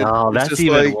letter mean. That's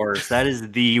even worse. That is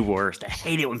the worst. I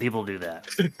hate it when people do that.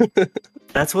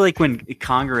 That's like when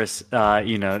Congress,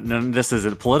 this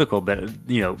isn't political, but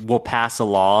will pass a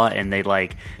law and they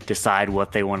decide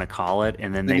what they want to call it,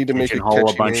 and then they pigeonhole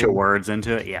a bunch of words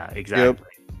into it. Yeah, exactly.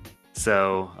 Yep.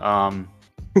 So,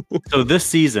 so this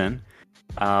season,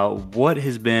 what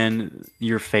has been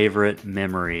your favorite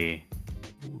memory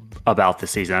about the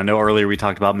season? I know earlier we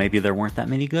talked about maybe there weren't that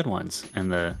many good ones in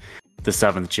the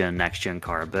 7th gen next gen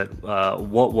car, but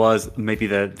what was maybe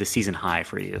the season high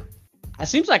for you? It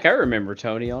seems like I remember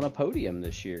Tony on a podium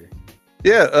this year.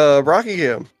 Yeah,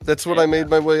 Rockingham. That's when I made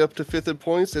my way up to 5th in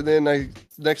points, and then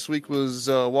next week was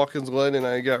Watkins Glen, and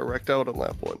I got wrecked out on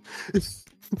lap 1.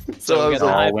 So I was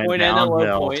a high point and a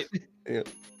low point. Yeah.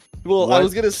 Well, I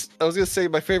was gonna say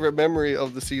my favorite memory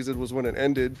of the season was when it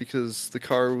ended because the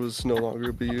car was no longer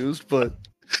to be used. But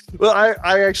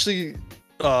I actually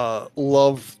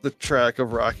love the track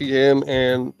of Rockingham,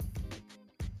 and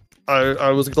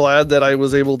I was glad that I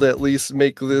was able to at least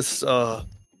make this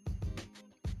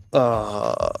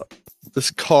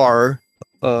this car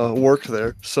work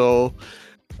there. So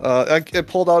I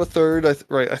pulled out a 3rd,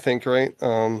 I think.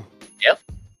 Yep.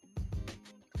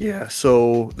 Yeah,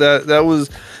 so that was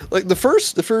like the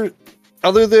first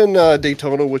other than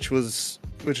Daytona, which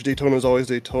Daytona was always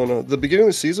Daytona. The beginning of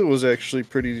the season was actually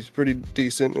pretty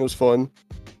decent. It was fun,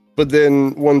 but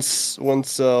then once it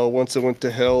went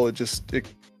to hell, it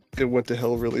it went to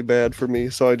hell really bad for me.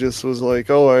 So I just was like,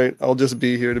 all right, I'll just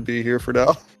be here for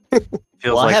now.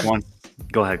 Feels like one.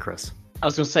 Go ahead, Chris. I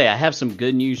was going to say, I have some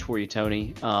good news for you,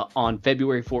 Tony. On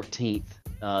February 14th,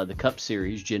 the Cup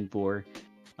Series, Gen 4,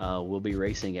 will be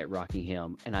racing at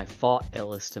Rockingham. And I fought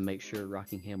Ellis to make sure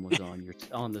Rockingham was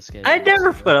on the schedule. I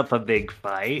never put up a big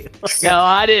fight. No,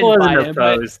 I didn't Wasn't fight him,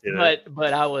 opposed to it.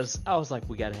 but I was like,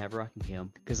 we got to have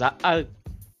Rockingham because I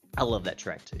love that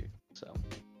track too. So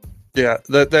Yeah,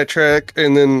 that track,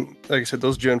 and then like I said,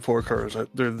 those Gen 4 cars,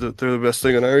 they're the best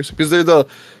thing in iRacing because they're the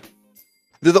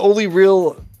only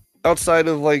real, outside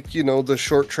of like, you know, the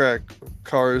short track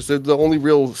cars, they're the only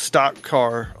real stock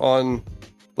car on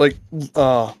like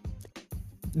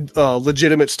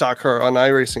legitimate stock car on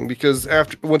iRacing, because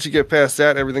once you get past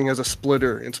that, everything has a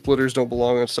splitter, and splitters don't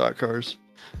belong on stock cars.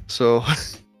 So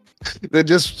that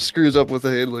just screws up with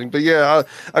the handling. But yeah,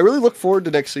 I really look forward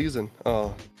to next season.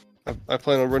 I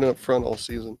plan on running up front all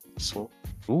season. So.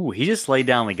 Ooh, he just laid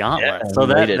down the gauntlet. Yeah, So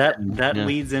that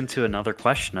leads into another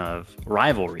question of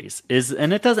rivalries.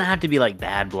 And it doesn't have to be like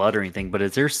bad blood or anything, but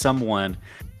is there someone,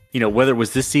 you know, whether it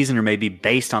was this season or maybe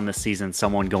based on this season,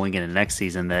 someone going into next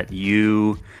season that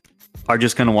you are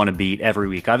just going to want to beat every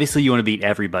week? Obviously, you want to beat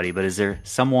everybody, but is there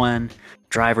someone,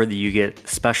 driver, that you get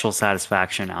special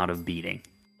satisfaction out of beating?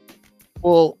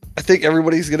 Well, I think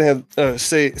everybody's gonna have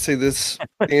say this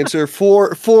answer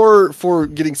for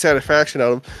getting satisfaction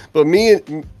out of. But me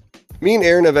and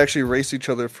Aaron have actually raced each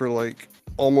other for like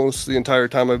almost the entire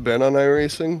time I've been on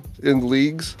iRacing in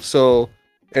leagues. So,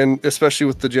 and especially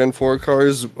with the Gen 4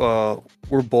 cars,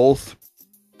 we're both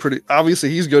pretty.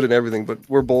 Obviously, he's good in everything, but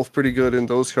we're both pretty good in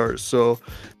those cars. So,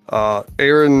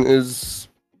 Aaron is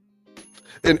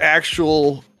an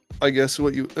actual, I guess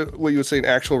what you would say, an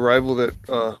actual rival that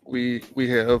we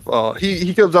have.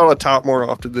 He comes out on top more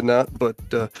often than not, but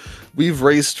we've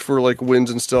raced for like wins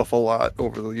and stuff a lot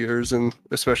over the years, and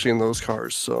especially in those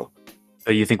cars. So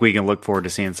you think we can look forward to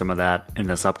seeing some of that in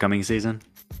this upcoming season?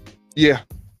 Yeah.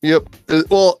 Yep.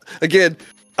 Well, again,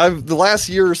 the last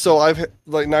year or so, I've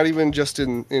like, not even just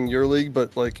in your league,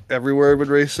 but like everywhere I've been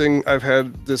racing, I've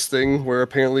had this thing where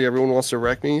apparently everyone wants to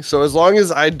wreck me. So as long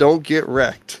as I don't get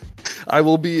wrecked, I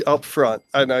will be up front,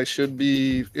 and I should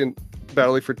be in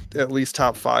battling for at least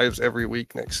top fives every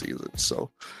week next season.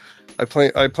 So I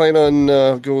plan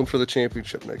on going for the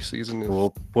championship next season.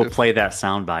 We'll play that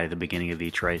soundbite at the beginning of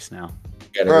each race now.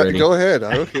 All right, go ahead.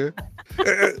 I don't care.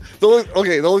 The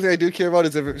only thing I do care about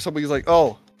is if somebody's like,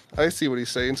 "Oh, I see what he's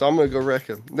saying," so I'm gonna go wreck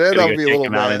him. Then I'll be a little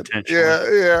mad.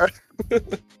 Yeah.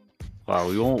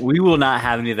 Well, we will not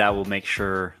have any of that. We'll make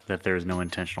sure that there's no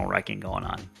intentional wrecking going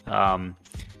on.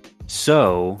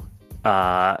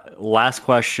 Last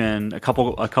question, a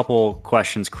couple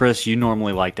questions. Chris, you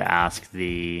normally like to ask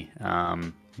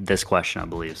this question, I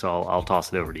believe, so I'll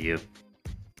toss it over to you.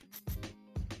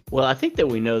 Well, I think that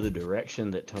we know the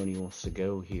direction that Tony wants to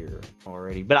go here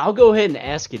already, but I'll go ahead and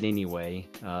ask it anyway.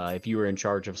 If you were in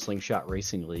charge of Slingshot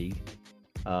Racing League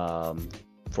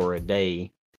for a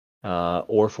day,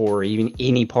 or for even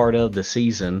any part of the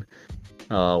season,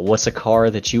 what's a car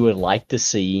that you would like to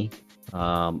see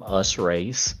us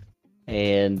race,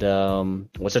 and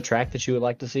what's a track that you would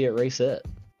like to see at Race It?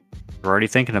 We're already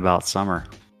thinking about summer.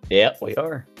 Yeah, we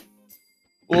are.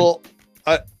 Well,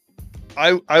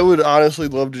 I would honestly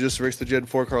love to just race the Gen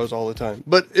 4 cars all the time.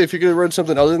 But if you're going to run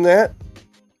something other than that,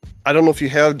 I don't know if you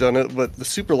have done it, but the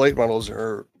super late models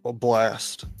are a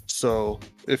blast. So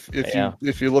if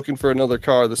you're looking for another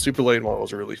car, the super late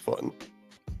models are really fun.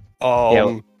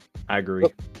 Yeah, I agree.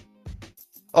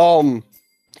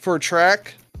 For a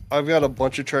track, I've got a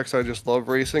bunch of tracks I just love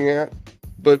racing at.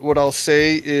 But what I'll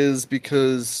say is,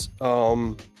 because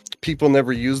people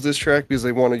never use this track because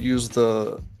they want to use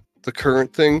the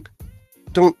current thing,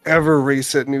 don't ever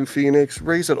race at New Phoenix.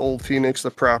 Race at Old Phoenix, the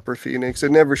proper Phoenix.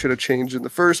 It never should have changed in the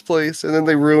first place, and then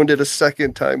they ruined it a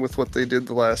second time with what they did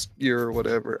the last year or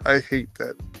whatever. I hate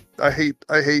that. I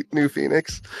hate New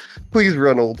Phoenix. Please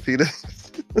run Old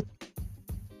Phoenix.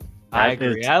 I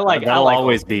agree. That'll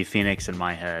always be Phoenix in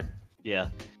my head. Yeah.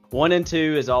 1 and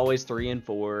 2 is always 3 and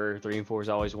 4. 3 and 4 is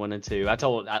always 1 and 2. I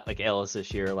told like Ellis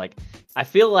this year, like, I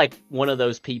feel like one of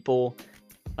those people.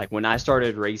 Like when I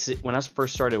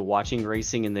first started watching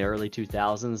racing in the early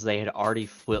 2000s, they had already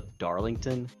flipped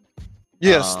Darlington.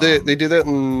 Yes, they did that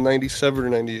in 97 or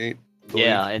 98.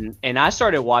 Yeah, and I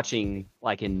started watching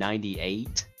like in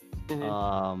 98,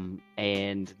 Mm-hmm.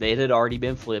 And they had already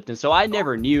been flipped, and so I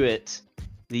never knew it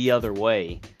the other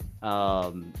way.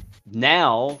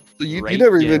 Now you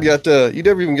never even got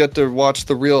to watch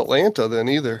the real Atlanta then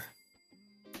either.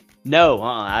 No,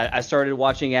 I started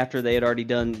watching after they had already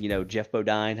done, Jeff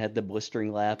Bodine had the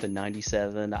blistering lap in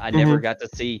 97. I never got to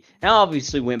see, and I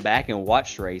obviously went back and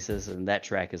watched races, and that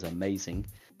track is amazing,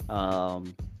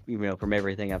 from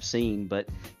everything I've seen. But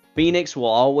Phoenix will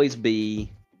always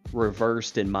be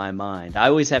reversed in my mind. I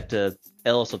always have to,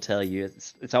 Ellis will tell you,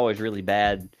 it's always really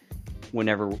bad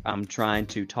whenever I'm trying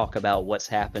to talk about what's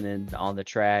happening on the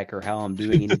track or how I'm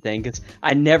doing anything, because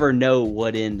I never know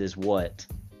what end is what.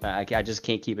 I just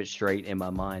can't keep it straight in my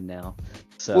mind now.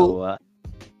 So,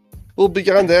 well,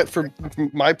 beyond that, for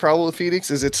my problem with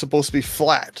Phoenix is it's supposed to be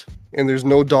flat and there's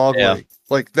no dog leg.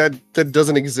 Like that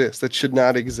doesn't exist. That should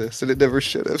not exist, and it never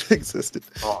should have existed.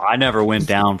 Well, I never went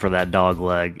down for that dog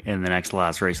leg in the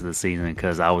last race of the season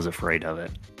because I was afraid of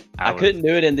it. I couldn't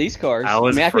do it in these cars.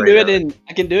 I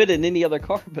can do it in any other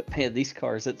car, but man, these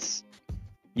cars,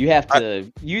 you have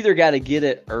to. You either got to get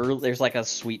it early. There's like a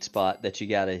sweet spot that you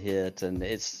got to hit, and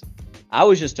I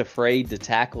was just afraid to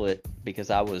tackle it because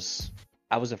I was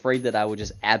afraid that I would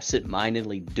just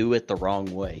absent-mindedly do it the wrong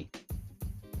way.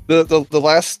 The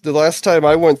last time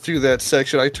I went through that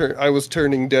section, I was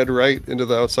turning dead right into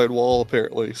the outside wall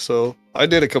apparently, so I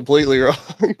did it completely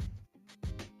wrong.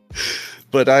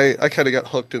 But I kind of got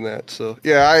hooked in that. So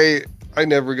yeah, I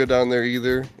never go down there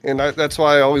either, and that's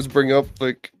why I always bring up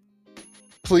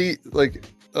please,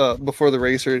 before the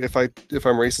race, or if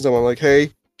I'm racing someone, I'm like,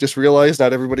 hey, just realize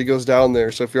not everybody goes down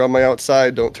there. So if you're on my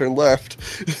outside, don't turn left.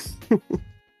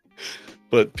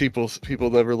 But people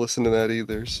never listen to that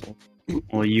either. So.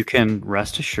 Well, you can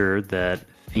rest assured that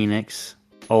Phoenix,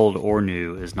 old or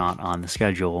new, is not on the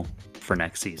schedule for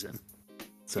next season.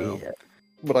 So. Yeah.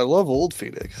 But I love old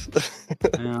Phoenix.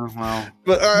 Yeah, well,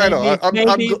 but I don't know.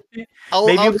 Maybe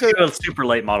we'll do a super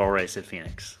late model race at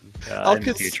Phoenix. I'll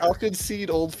concede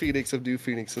old Phoenix if new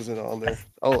Phoenix isn't on there.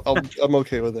 I'm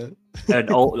okay with that. And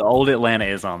old Atlanta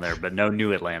is on there, but no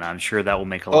new Atlanta. I'm sure that will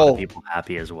make a lot of people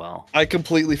happy as well. I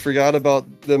completely forgot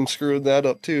about them screwing that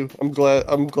up too. I'm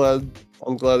glad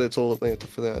it's old Atlanta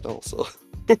for that also.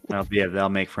 Yeah, that'll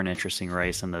make for an interesting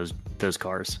race in those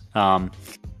cars.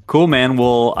 Cool, man.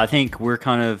 Well, I think we're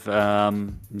kind of,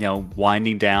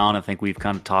 winding down. I think we've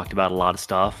kind of talked about a lot of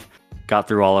stuff, got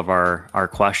through all of our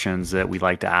questions that we'd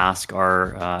like to ask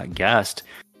our guest.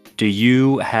 Do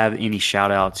you have any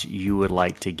shout outs you would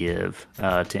like to give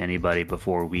to anybody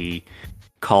before we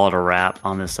call it a wrap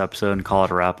on this episode and call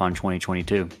it a wrap on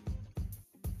 2022?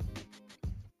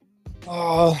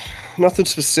 Nothing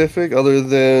specific other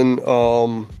than,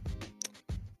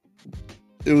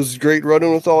 it was great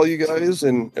running with all you guys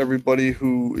and everybody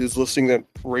who is listening that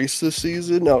race this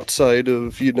season outside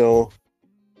of,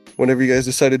 whenever you guys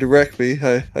decided to wreck me.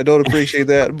 I don't appreciate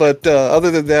that. But other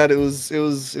than that, it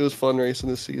was fun racing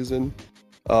this season.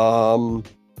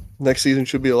 Next season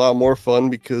should be a lot more fun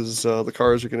because the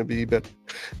cars are going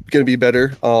to be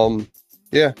better.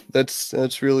 Yeah,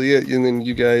 that's really it. And then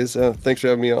you guys, thanks for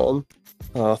having me on.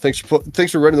 Thanks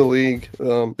for running the league.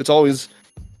 It's always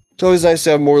nice to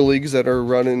have more leagues that are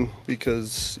running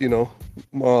because,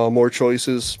 more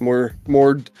choices, more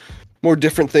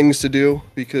different things to do,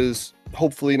 because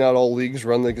hopefully not all leagues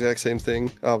run the exact same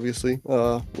thing, obviously,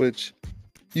 which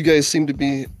you guys seem to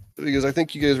be, because I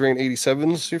think you guys ran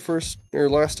 87s your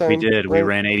last time. We did. Right? We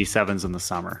ran 87s in the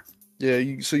summer. Yeah,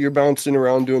 so you're bouncing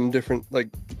around doing different,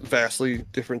 vastly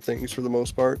different things for the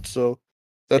most part. So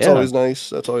that's always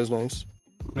nice.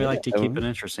 We like to keep it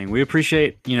interesting. We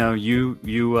appreciate, you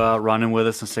running with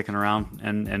us and sticking around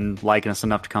and liking us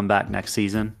enough to come back next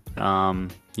season.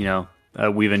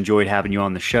 We've enjoyed having you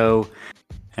on the show.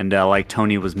 And like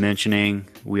Tony was mentioning,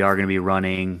 we are going to be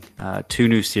running 2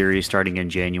 new series starting in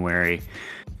January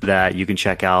that you can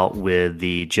check out with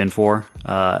the Gen 4,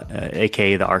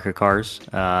 aka the ARCA cars,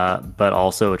 but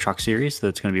also a truck series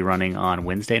that's going to be running on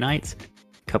Wednesday nights.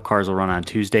 Cup cars will run on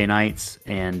Tuesday nights,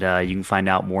 and you can find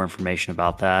out more information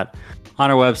about that on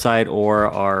our website or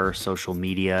our social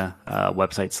media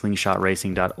website,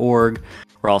 slingshotracing.org.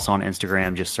 We're also on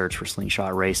Instagram. Just search for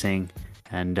Slingshot Racing.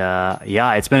 And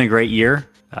it's been a great year.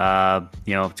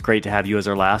 It's great to have you as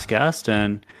our last guest,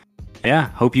 and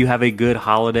hope you have a good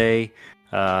holiday.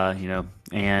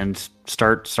 And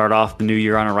start off the new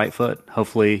year on a right foot.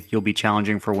 Hopefully, you'll be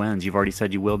challenging for wins. You've already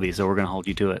said you will be, so we're going to hold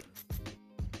you to it.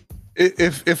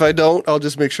 If I don't, I'll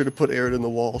just make sure to put Aaron in the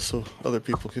wall so other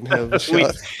people can have a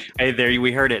shot.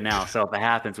 We heard it now. So if it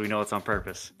happens, we know it's on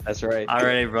purpose. That's right. All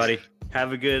right, everybody.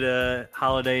 Have a good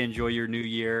holiday. Enjoy your new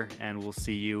year, and we'll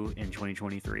see you in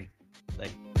 2023.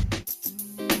 Thanks.